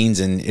 behind the scenes,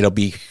 and it'll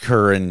be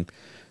her and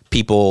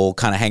people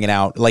kind of hanging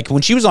out. Like,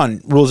 when she was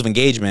on Rules of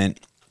Engagement,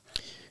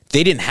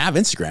 they didn't have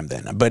Instagram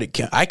then, but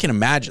I can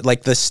imagine,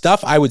 like, the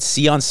stuff I would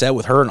see on set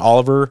with her and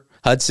Oliver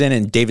Hudson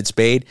and David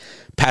Spade,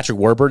 Patrick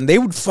Warburton,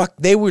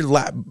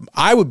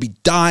 I would be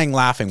dying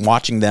laughing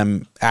watching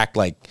them act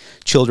like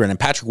children. And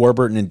Patrick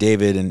Warburton and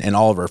David and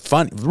Oliver,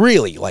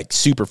 really like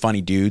super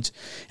funny dudes.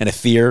 And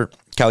Athir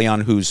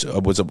Kalyan, who's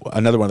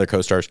another one of their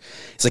co-stars,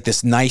 is like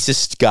this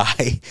nicest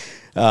guy.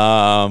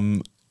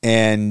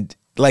 And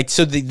like,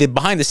 so the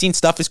behind the scenes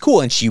stuff is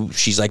cool. And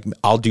she's like,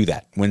 I'll do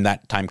that when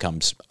that time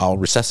comes. I'll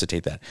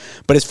resuscitate that.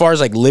 But as far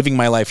as like living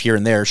my life here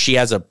and there, she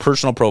has a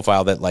personal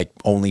profile that like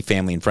only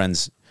family and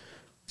friends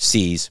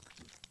sees.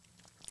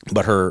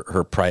 But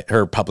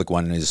her public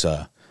one is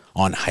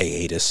on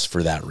hiatus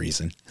for that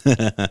reason.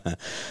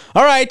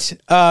 All right.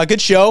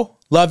 Good show.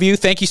 Love you.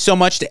 Thank you so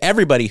much to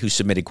everybody who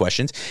submitted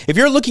questions. If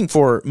you're looking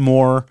for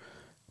more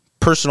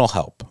personal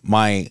help,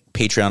 my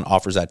Patreon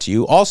offers that to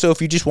you. Also,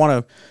 if you just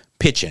want to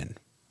pitch in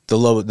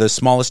the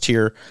smallest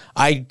tier,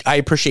 I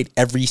appreciate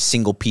every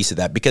single piece of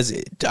that, because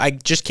I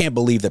just can't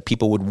believe that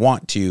people would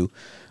want to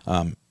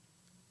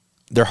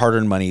their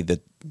hard-earned money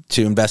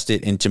to invest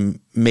it into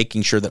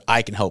making sure that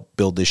I can help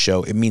build this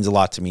show. It means a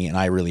lot to me, and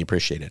I really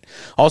appreciate it.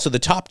 Also, the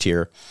top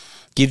tier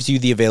gives you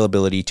the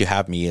availability to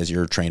have me as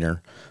your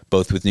trainer,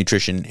 both with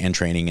nutrition and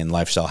training and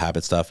lifestyle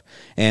habit stuff.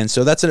 And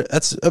so that's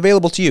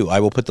available to you. I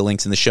will put the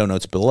links in the show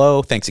notes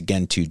below. Thanks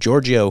again to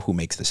Giorgio, who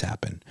makes this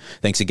happen.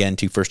 Thanks again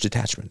to First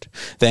Attachment.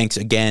 Thanks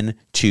again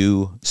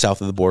to South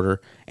of the Border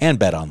and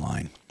Bet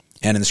Online.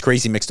 And in this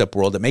crazy mixed up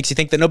world that makes you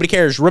think that nobody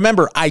cares,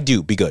 remember, I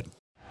do. Be good.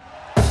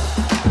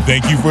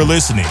 Thank you for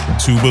listening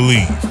to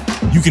Believe.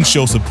 You can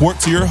show support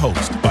to your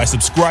host by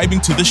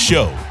subscribing to the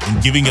show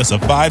and giving us a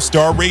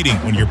 5-star rating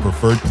on your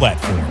preferred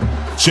platform.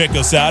 Check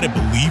us out at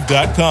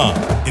Believe.com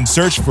and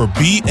search for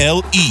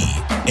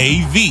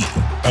BLEAV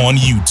on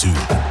YouTube.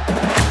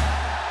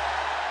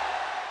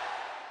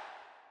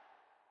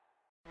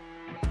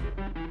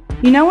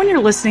 You know when you're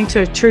listening to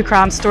a true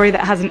crime story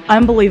that has an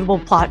unbelievable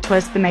plot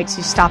twist that makes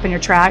you stop in your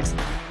tracks?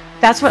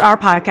 That's what our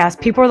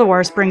podcast, People Are the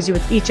Worst, brings you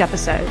with each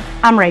episode.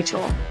 I'm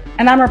Rachel.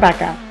 And I'm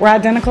Rebecca. We're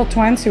identical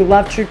twins who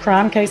love true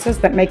crime cases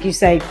that make you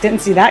say,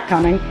 didn't see that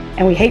coming,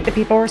 and we hate the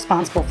people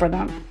responsible for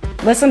them.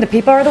 Listen to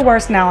People Are the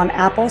Worst now on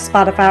Apple,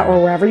 Spotify,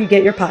 or wherever you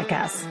get your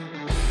podcasts.